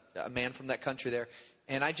a man from that country there.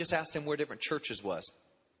 And I just asked him where different churches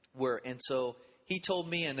were. And so he told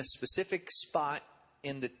me in a specific spot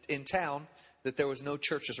in town that there was no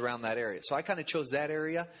churches around that area. So I kind of chose that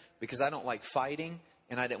area because I don't like fighting,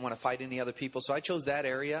 and I didn't want to fight any other people. So I chose that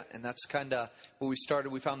area, and that's kind of where we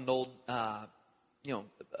started. We found an old,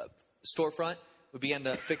 storefront. We began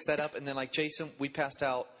to fix that up. And then like Jason, we passed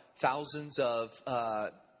out thousands of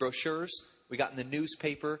brochures. We got in the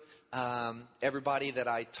newspaper. Everybody that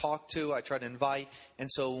I talked to, I tried to invite.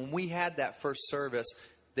 And so when we had that first service,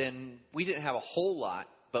 then we didn't have a whole lot,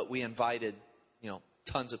 but we invited,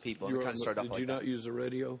 tons of people. And we kind of started off like that. Did you not use the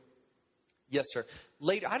radio? Yes, sir.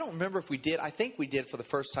 Later, I don't remember if we did. I think we did for the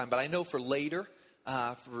first time, but I know for later,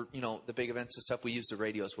 for the big events and stuff, we used the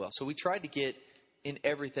radio as well. So we tried to get in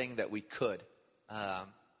everything that we could.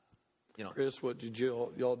 Chris, what did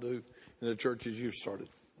y'all do in the churches you started?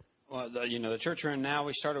 Well, the church we're in now,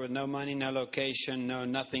 we started with no money, no location, no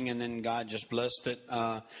nothing, and then God just blessed it.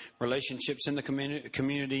 Relationships in the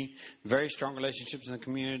community, very strong relationships in the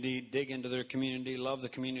community. Dig into their community, love the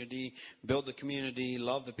community, build the community,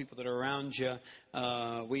 love the people that are around you.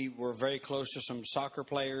 We were very close to some soccer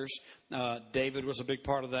players. David was a big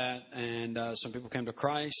part of that, and some people came to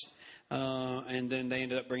Christ. And then they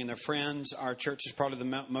ended up bringing their friends. Our church is probably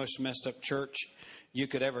the most messed up church you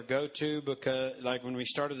could ever go to, because like when we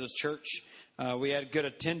started this church, we had good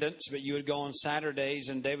attendance, but you would go on Saturdays,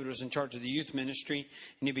 and David was in charge of the youth ministry,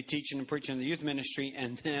 and he'd be teaching and preaching in the youth ministry,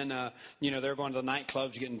 and then they were going to the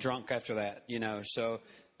nightclubs getting drunk after that, so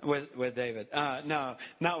with David. No,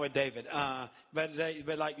 not with David. But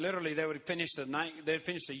like literally they would finish they'd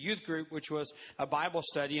finish the youth group, which was a Bible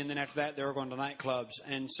study, and then after that they were going to nightclubs.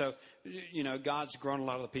 And so, God's grown a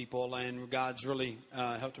lot of the people, and God's really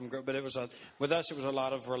helped them grow. But with us, it was a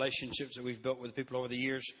lot of relationships that we've built with people over the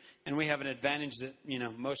years, and we have an advantage that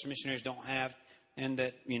most missionaries don't have. And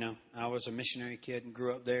that, I was a missionary kid and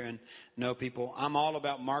grew up there and know people. I'm all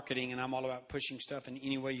about marketing, and I'm all about pushing stuff in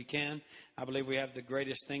any way you can. I believe we have the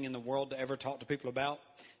greatest thing in the world to ever talk to people about.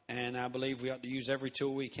 And I believe we ought to use every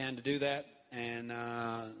tool we can to do that. And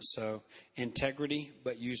so integrity,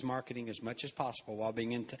 but use marketing as much as possible while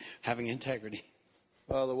having integrity.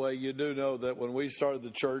 By the way, you do know that when we started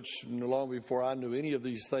the church, long before I knew any of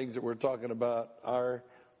these things that we're talking about, our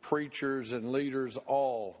preachers and leaders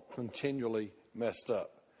all continually messed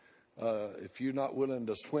up. If you're not willing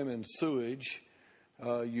to swim in sewage,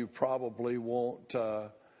 you probably won't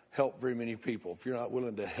help very many people. If you're not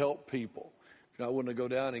willing to help people, if you're not willing to go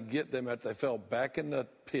down and get them after they fell back in the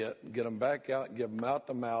pit, and get them back out and give them out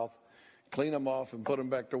the mouth, clean them off and put them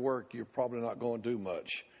back to work, you're probably not going to do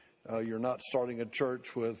much. You're not starting a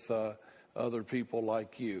church with other people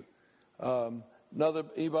like you.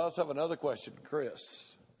 Anybody else have another question? Chris.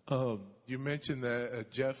 You mentioned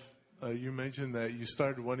that, Jeff, you mentioned that you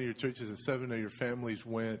started one of your churches and 7 of your families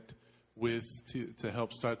went with to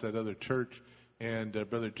help start that other church. And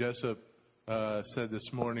Brother Jessup said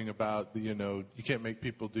this morning about, you can't make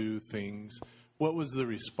people do things. What was the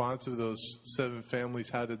response of those 7 families?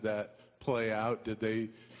 How did that play out? Did they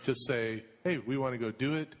just say, hey, we want to go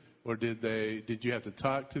do it? Or did you have to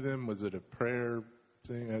talk to them? Was it a prayer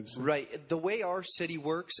thing? Right. The way our city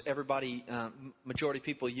works, everybody, majority of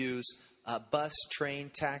people use bus, train,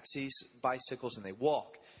 taxis, bicycles, and they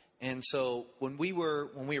walk. And so when we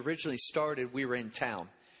originally started, we were in town.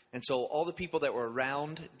 And so all the people that were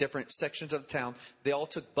around different sections of the town, they all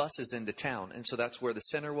took buses into town. And so that's where the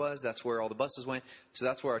center was. That's where all the buses went. So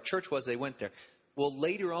that's where our church was. They went there. Well,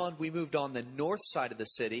 later on, we moved on the north side of the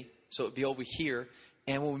city. So it would be over here.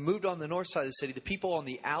 And when we moved on the north side of the city, the people on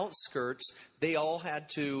the outskirts, they all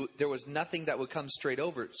there was nothing that would come straight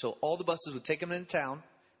over. So all the buses would take them into town.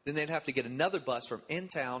 Then they'd have to get another bus from in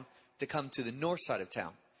town to come to the north side of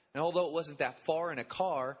town. And although it wasn't that far in a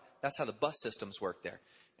car, that's how the bus systems work there.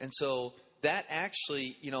 And so that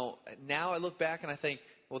actually, now I look back and I think,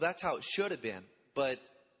 well, that's how it should have been. But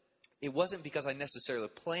it wasn't because I necessarily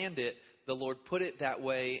planned it. The Lord put it that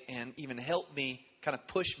way and even helped me, kind of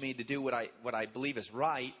push me to do what I believe is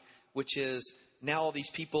right, which is now all these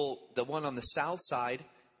people, the one on the south side,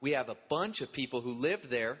 we have a bunch of people who lived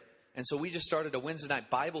there. And so we just started a Wednesday night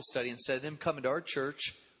Bible study. Instead of them coming to our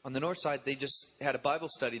church on the north side, they just had a Bible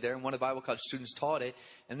study there, and one of the Bible college students taught it.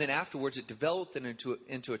 And then afterwards, it developed it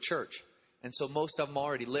into a church. And so most of them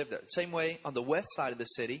already live there. Same way on the west side of the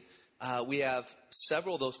city, we have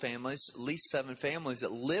several of those families, at least 7 families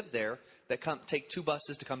that live there that take 2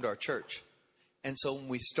 buses to come to our church. And so when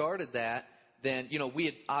we started that, then,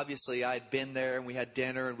 I had been there and we had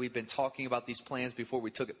dinner and we'd been talking about these plans before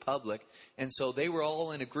we took it public. And so they were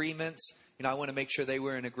all in agreements. I want to make sure they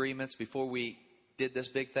were in agreements before we did this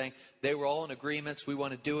big thing. They were all in agreements. We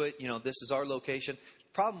want to do it. This is our location.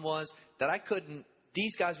 The problem was that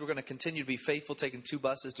these guys were going to continue to be faithful taking 2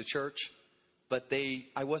 buses to church, but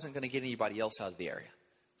I wasn't going to get anybody else out of the area.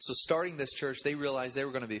 So starting this church, they realized they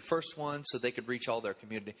were going to be the first ones so they could reach all their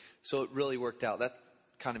community. So it really worked out. That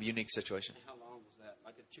kind of unique situation. How long was that?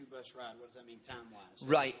 Like a 2-bus ride? What does that mean time-wise?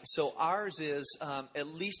 Right. So ours is at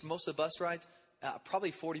least most of the bus rides,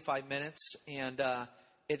 probably 45 minutes. And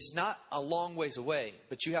it's not a long ways away,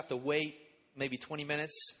 but you have to wait maybe 20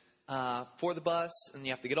 minutes for the bus, and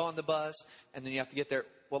you have to get on the bus, and then you have to get there.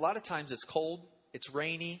 Well, a lot of times it's cold, it's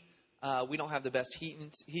rainy. We don't have the best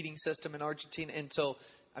heating system in Argentina. And so,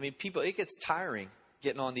 it gets tiring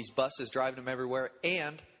getting on these buses, driving them everywhere.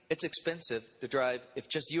 And it's expensive to drive. If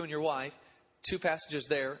just you and your wife, 2 passages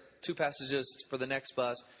there, 2 passages for the next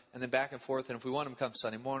bus, and then back and forth. And if we want them to come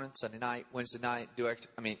Sunday morning, Sunday night, Wednesday night,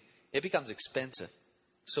 it becomes expensive.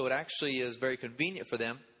 So it actually is very convenient for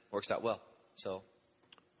them. Works out well. So.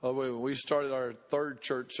 By the way, when we started our third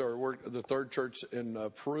church, the third church in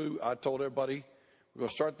Peru, I told everybody we're going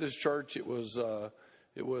to start this church. It was a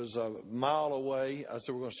mile away. I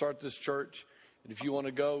said we're going to start this church, and if you want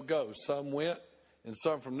to go, go. Some went, and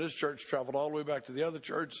some from this church traveled all the way back to the other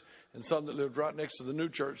church, and some that lived right next to the new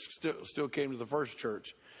church still came to the first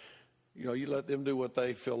church. You know, you let them do what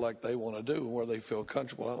they feel like they want to do and where they feel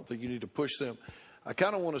comfortable. I don't think you need to push them. I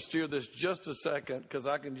kind of want to steer this just a second because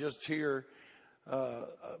I can just hear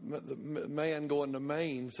the man going to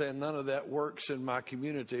Maine saying none of that works in my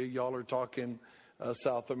community. Y'all are talking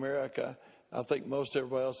South America. I think most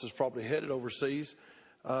everybody else is probably headed overseas.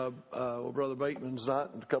 Brother Bateman's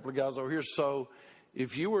not, and a couple of guys over here. So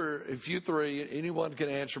if you three, anyone can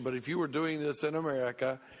answer, but if you were doing this in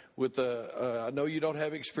America with I know you don't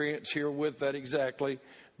have experience here with that exactly,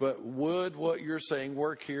 but would what you're saying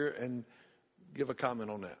work here? And give a comment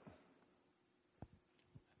on that.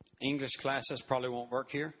 English classes probably won't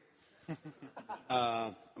work here.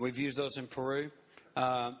 We've used those in Peru.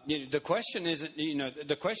 The question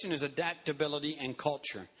is adaptability and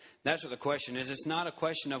culture. That's what the question is. It's not a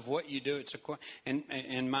question of what you do.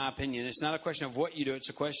 In my opinion, it's not a question of what you do. It's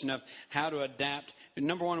a question of how to adapt.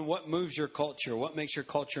 Number one, what moves your culture? What makes your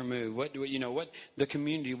culture move? What the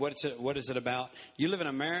community? What is it about? You live in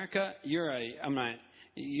America.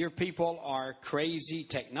 Your people are crazy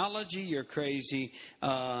technology. You're crazy,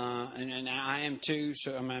 and I am too.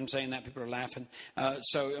 So I'm saying that people are laughing.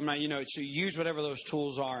 So use whatever those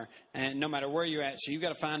tools are, and no matter where you're at. So you've got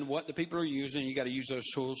to find what the people are using. You got to use those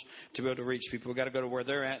tools to be able to reach people. We've got to go to where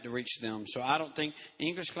they're at to reach them. So I don't think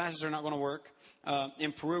English classes are not going to work.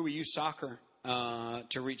 In Peru, we use soccer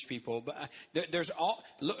to reach people, but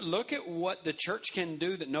look at what the church can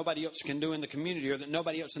do that nobody else can do in the community, or that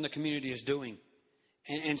nobody else in the community is doing.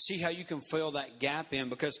 And see how you can fill that gap in,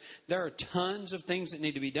 because there are tons of things that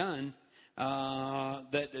need to be done.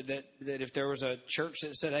 That if there was a church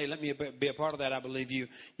that said, "Hey, let me be a part of that," I believe you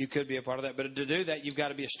could be a part of that. But to do that, you've got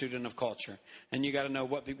to be a student of culture, and you got to know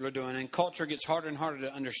what people are doing. And culture gets harder and harder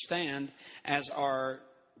to understand as our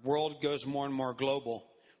world goes more and more global.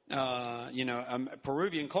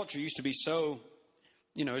 Peruvian culture used to be so.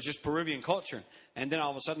 It's just Peruvian culture, and then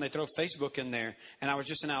all of a sudden they throw Facebook in there. And I was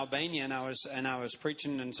just in Albania, and I was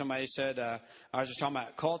preaching, and somebody said I was just talking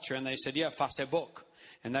about culture, and they said, "Yeah, Facebook,"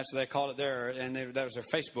 and that's what they called it there, and that was their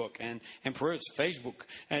Facebook. And in Peru, it's Facebook,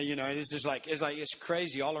 and it's just it's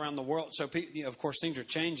crazy all around the world. So of course things are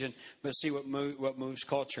changing, but see what moves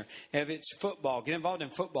culture. If it's football, get involved in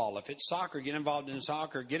football. If it's soccer, get involved in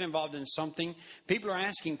soccer. Get involved in something. People are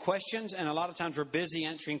asking questions, and a lot of times we're busy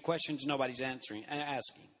answering questions nobody's asking.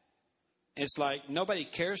 It's like nobody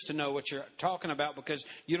cares to know what you're talking about because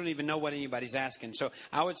you don't even know what anybody's asking. So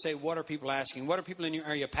I would say, what are people asking? What are people in your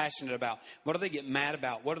area passionate about? What do they get mad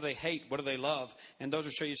about? What do they hate? What do they love? And those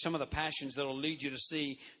will show you some of the passions that will lead you to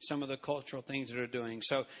see some of the cultural things that are doing.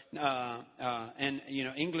 So,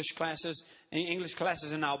 English classes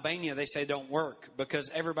in Albania, they say don't work because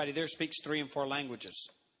everybody there speaks 3 and 4 languages.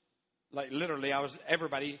 Like literally, I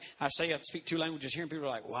say I speak 2 languages here, and people are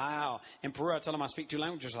like, "Wow." In Peru, I tell them I speak 2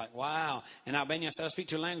 languages, like, "Wow." In Albania, I said I speak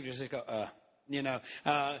 2 languages. They go,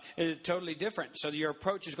 it's totally different. So your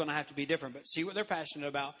approach is going to have to be different. But see what they're passionate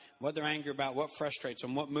about, what they're angry about, what frustrates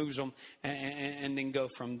them, what moves them, and then go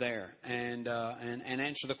from there and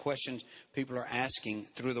answer the questions people are asking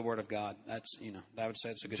through the Word of God. That's I would say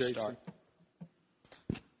it's a good start.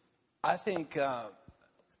 I think.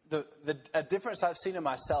 A difference I've seen in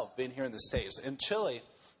myself being here in the States. In Chile,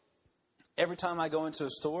 every time I go into a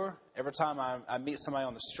store, every time I meet somebody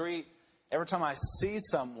on the street, every time I see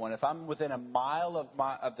someone, if I'm within a mile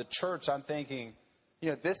of the church, I'm thinking,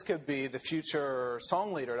 this could be the future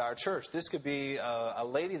song leader at our church. This could be a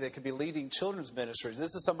lady that could be leading children's ministries.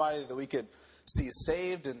 This is somebody that we could see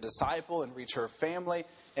saved and disciple and reach her family.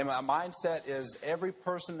 And my mindset is every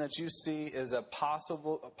person that you see is a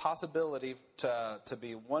possibility to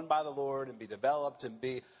be won by the Lord and be developed and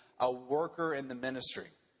be a worker in the ministry.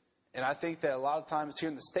 And I think that a lot of times here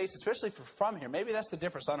in the States, especially if we're from here, maybe that's the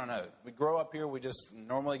difference. I don't know. We grow up here. We just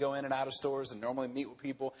normally go in and out of stores and normally meet with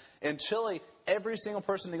people. In Chile, every single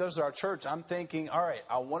person that goes to our church, I'm thinking, all right,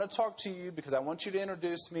 I want to talk to you because I want you to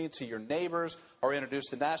introduce me to your neighbors or introduce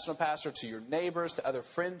the national pastor to your neighbors, to other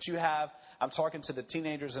friends you have. I'm talking to the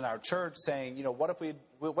teenagers in our church saying, what if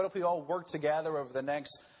we all work together over the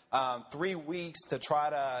next 3 weeks to try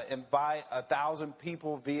to invite 1,000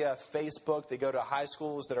 people via Facebook. They go to high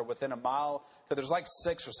schools that are within a mile but there's like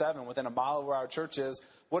 6 or 7 within a mile of where our church is.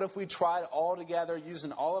 What if we tried all together,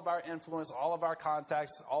 using all of our influence, all of our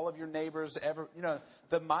contacts, all of your neighbors?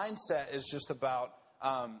 The mindset is just about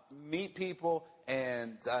meet people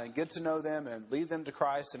and get to know them and lead them to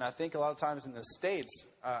Christ. And I think a lot of times in the States,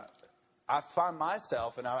 I find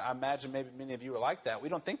myself, and I imagine maybe many of you are like that, we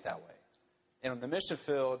don't think that way. And on the mission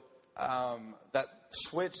field, that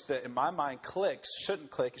switch that in my mind clicks shouldn't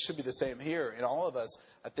click. It should be the same here. And all of us,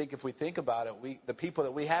 I think if we think about it, the people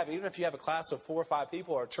that we have, even if you have a class of 4 or 5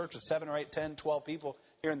 people or a church of 7 or 8, 10, 12 people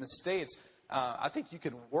here in the States, I think you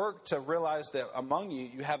can work to realize that among you,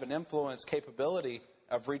 you have an influence capability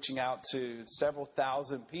of reaching out to several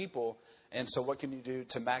thousand people. And so what can you do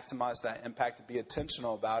to maximize that impact, to be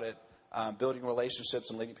intentional about it, building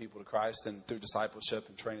relationships and leading people to Christ and through discipleship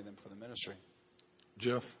and training them for the ministry?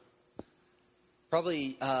 Jeff?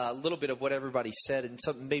 Probably a little bit of what everybody said, and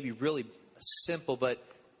something maybe really simple, but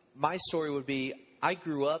my story would be I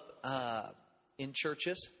grew up in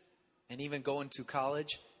churches and even going to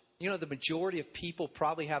college. The majority of people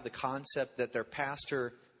probably have the concept that their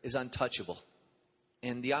pastor is untouchable.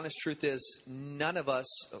 And the honest truth is, none of us,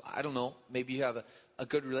 I don't know, maybe you have a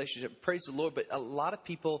good relationship, praise the Lord, but a lot of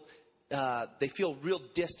people, they feel real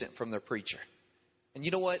distant from their preacher. And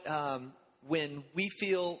you know what? When we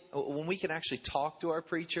can actually talk to our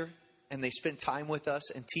preacher and they spend time with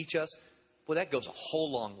us and teach us, well, that goes a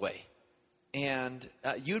whole long way. And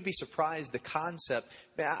you'd be surprised the concept.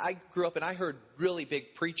 Man, I grew up and I heard really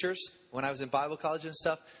big preachers when I was in Bible college and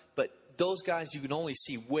stuff, but those guys you can only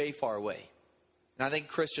see way far away. And I think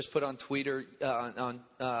Chris just put on Twitter,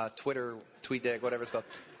 TweetDeck, whatever it's called,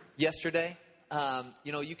 yesterday.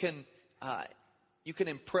 You can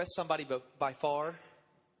impress somebody by far,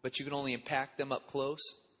 but you can only impact them up close.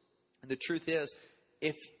 And the truth is,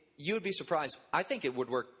 if you would be surprised, I think it would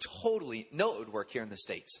work it would work here in the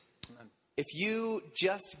States. Amen. If you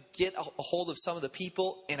just get a hold of some of the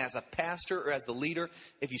people, and as a pastor or as the leader,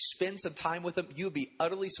 if you spend some time with them, you would be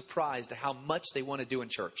utterly surprised at how much they want to do in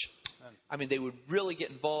church. Amen. I mean, they would really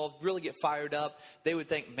get involved, really get fired up. They would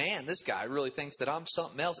think, man, this guy really thinks that I'm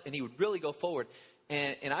something else, and he would really go forward.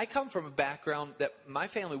 And I come from a background that my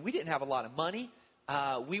family, we didn't have a lot of money.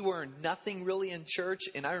 We were nothing really in church.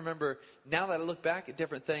 And I remember, now that I look back at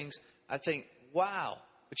different things, I think, wow.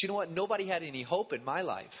 But you know what? Nobody had any hope in my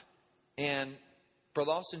life. And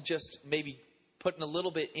Brother Austin just maybe putting a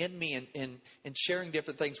little bit in me and sharing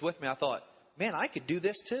different things with me, I thought, man, I could do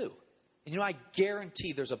this too. And I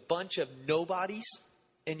guarantee there's a bunch of nobodies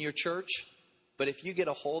in your church, but if you get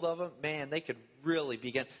a hold of them, man, they could really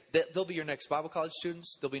begin. They'll be your next Bible college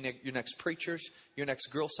students. They'll be your next preachers, your next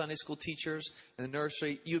girl Sunday school teachers in the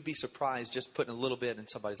nursery. You'd be surprised just putting a little bit in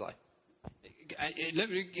somebody's life.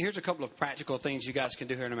 Here's a couple of practical things you guys can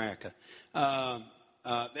do here in America.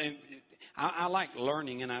 I like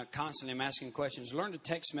learning, and I constantly am asking questions. Learn to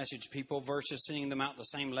text message people versus sending them out the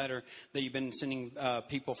same letter that you've been sending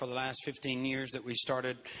people for the last 15 years that we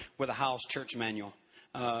started with a house church manual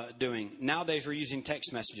doing. Nowadays, we're using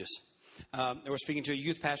text messages. We're speaking to a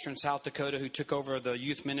youth pastor in South Dakota who took over the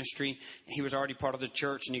youth ministry. He was already part of the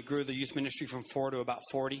church, and he grew the youth ministry from 4 to about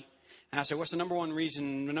 40. And I said, what's the number one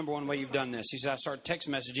way you've done this? He said, I started text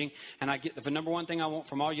messaging, and the number one thing I want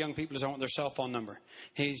from all young people is I want their cell phone number.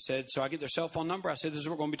 He said, so I get their cell phone number. I said, this is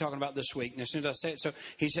what we're going to be talking about this week. And as soon as I say it, so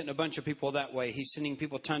he's sending a bunch of people that way. He's sending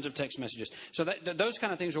people tons of text messages. So those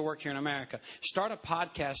kind of things will work here in America. Start a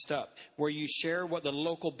podcast up where you share what the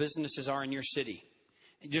local businesses are in your city.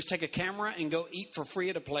 Just take a camera and go eat for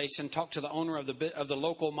free at a place and talk to the owner of the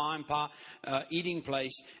local ma and pa eating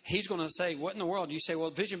place. He's going to say, what in the world? You say,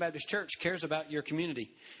 well, Vision Baptist Church cares about your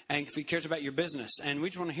community and he cares about your business. And we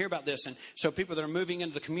just want to hear about this. And so people that are moving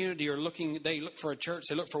into the community are they look for a church,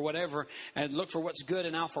 they look for whatever, and look for what's good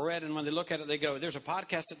in Alpharetta. And when they look at it, they go, there's a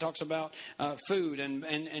podcast that talks about food. And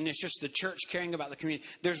it's just the church caring about the community.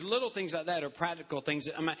 There's little things like that or practical things.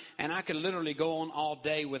 And I could literally go on all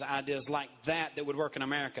day with ideas like that would work in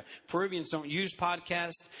America. Peruvians don't use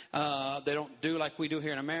podcasts. They don't do like we do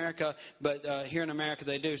here in America, but here in America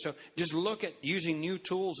they do. So just look at using new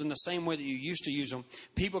tools in the same way that you used to use them.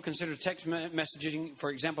 People consider text messaging, for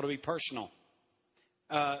example, to be personal.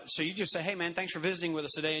 So you just say, hey, man, thanks for visiting with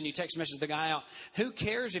us today, and you text message the guy out. Who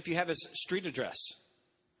cares if you have his street address?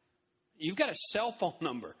 You've got a cell phone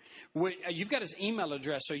number. You've got his email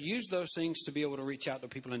address. So use those things to be able to reach out to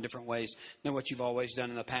people in different ways than what you've always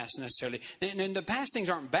done in the past necessarily. And the past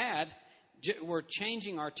things aren't bad. we're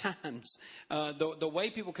changing our times. The way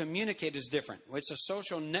people communicate is different. It's a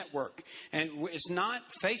social network, and it's not.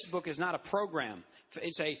 Facebook is not a program.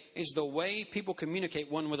 It's the way people communicate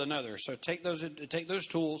one with another. So take those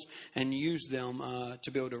tools and use them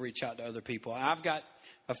to be able to reach out to other people. I've got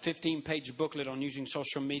a 15-page booklet on using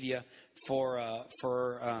social media for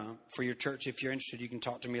your church. If you're interested, you can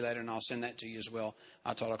talk to me later, and I'll send that to you as well.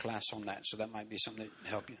 I taught a class on that, so that might be something that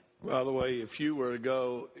help you. By the way, if you were to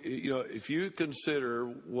go, if you consider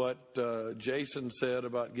what Jason said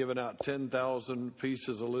about giving out 10,000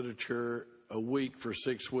 pieces of literature a week for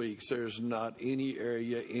 6 weeks, there's not any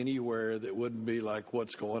area anywhere that wouldn't be like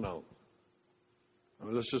what's going on. I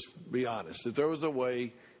mean, let's just be honest. If there was a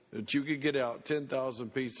way that you could get out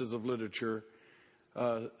 10,000 pieces of literature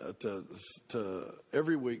to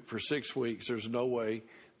every week for 6 weeks, there's no way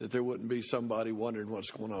that there wouldn't be somebody wondering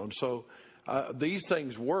what's going on. So these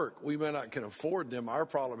things work. We may not can afford them. Our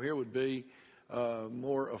problem here would be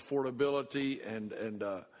more affordability and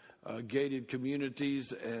gated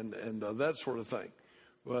communities and that sort of thing.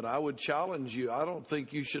 But I would challenge you. I don't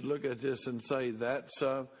think you should look at this and say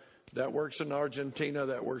that works in Argentina,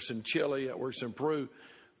 that works in Chile, that works in Peru,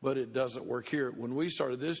 but it doesn't work here. When we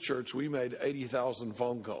started this church, we made 80,000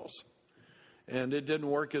 phone calls. And it didn't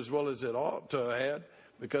work as well as it ought to have had,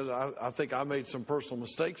 because I think I made some personal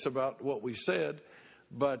mistakes about what we said.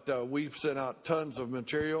 But we've sent out tons of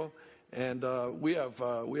material, and we have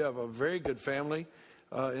a very good family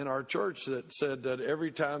in our church that said that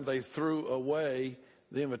every time they threw away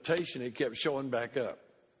the invitation, it kept showing back up.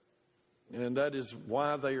 And that is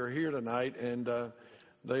why they are here tonight, and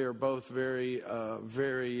they are both very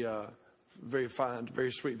fine,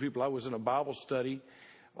 very sweet people. I was in a Bible study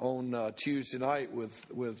on Tuesday night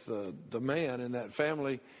with the man in that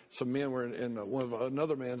family. Some men were in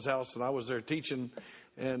another man's house, and I was there teaching,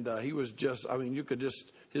 and he was just, you could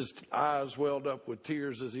just, his eyes welled up with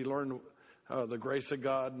tears as he learned the grace of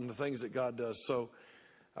God and the things that God does. So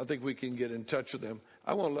I think we can get in touch with them.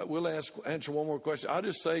 We'll answer one more question. I'll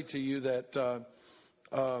just say to you that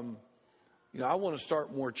I want to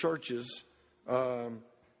start more churches.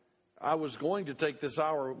 I was going to take this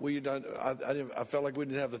hour. I felt like we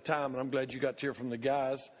didn't have the time, and I'm glad you got to hear from the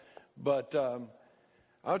guys. But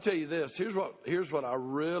I'll tell you this. Here's what I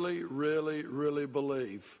really, really, really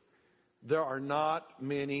believe. There are not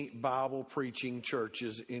many Bible preaching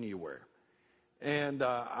churches anywhere. And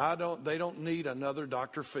they don't need another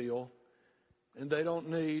Dr. Phil, and they don't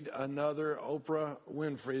need another Oprah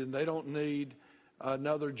Winfrey, and they don't need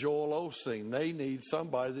another Joel Osteen. They need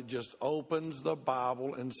somebody that just opens the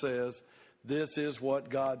Bible and says, this is what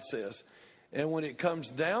God says. And when it comes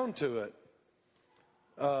down to it,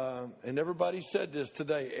 and everybody said this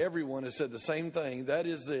today, everyone has said the same thing, that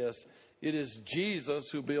is this: it is Jesus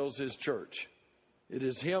who builds his church. It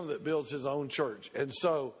is him that builds his own church. And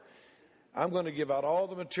so I'm going to give out all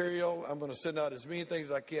the material. I'm going to send out as many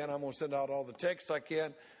things as I can. I'm going to send out all the texts I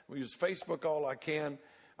can. We use Facebook all I can.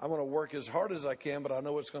 I'm going to work as hard as I can, but I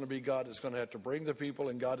know it's going to be God that's going to have to bring the people,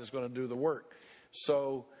 and God is going to do the work.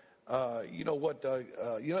 So, you know what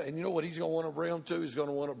he's going to want to bring them to? He's going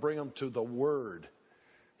to want to bring them to the Word.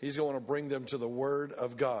 He's going to bring them to the Word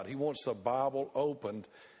of God. He wants the Bible opened,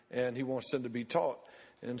 and he wants them to be taught.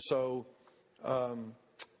 And so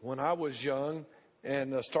when I was young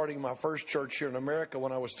and starting my first church here in America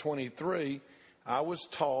when I was 23, I was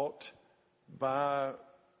taught by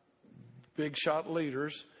big shot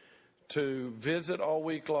leaders to visit all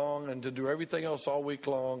week long and to do everything else all week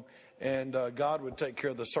long, and God would take care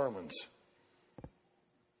of the sermons.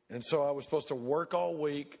 And so I was supposed to work all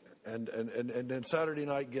week and then Saturday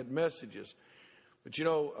night get messages. But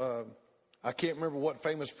I can't remember what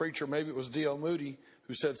famous preacher, maybe it was D.L. Moody,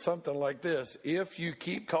 who said something like this: if you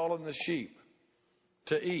keep calling the sheep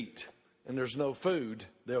to eat and there's no food,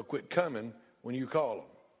 they'll quit coming when you call them.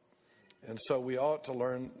 And so we ought to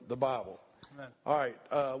learn the Bible. Amen. All right.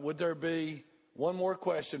 Would there be one more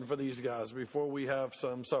question for these guys before we have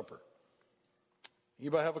some supper?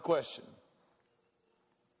 Anybody have a question?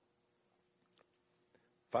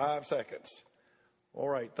 5 seconds. All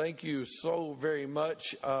right. Thank you so very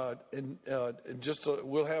much. We'll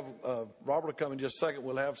have Robert will come in just a second.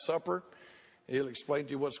 We'll have supper. He'll explain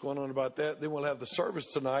to you what's going on about that. Then we'll have the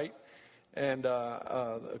service tonight. And,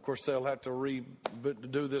 of course, they'll have to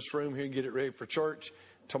redo this room here and get it ready for church.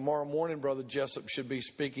 Tomorrow morning, Brother Jessup should be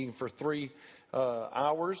speaking for 3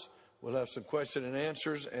 hours. We'll have some question and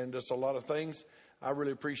answers and just a lot of things. I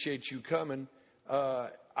really appreciate you coming.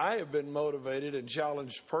 I have been motivated and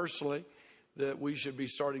challenged personally that we should be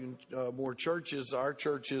starting more churches. Our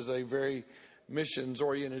church is a very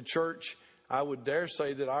missions-oriented church. I would dare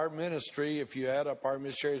say that our ministry, if you add up our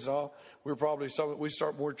missionaries and all, we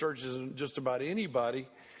start more churches than just about anybody,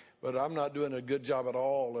 but I'm not doing a good job at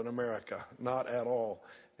all in America, not at all.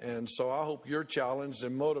 And so I hope you're challenged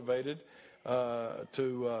and motivated for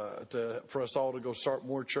us all to go start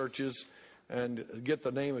more churches and get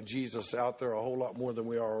the name of Jesus out there a whole lot more than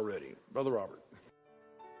we are already. Brother Robert.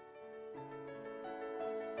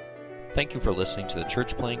 Thank you for listening to the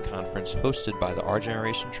Church Planting Conference hosted by the Our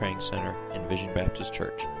Generation Training Center and Vision Baptist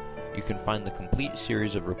Church. You can find the complete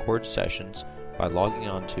series of recorded sessions by logging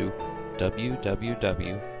on to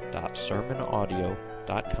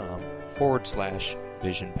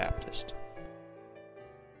www.sermonaudio.com/Vision Baptist.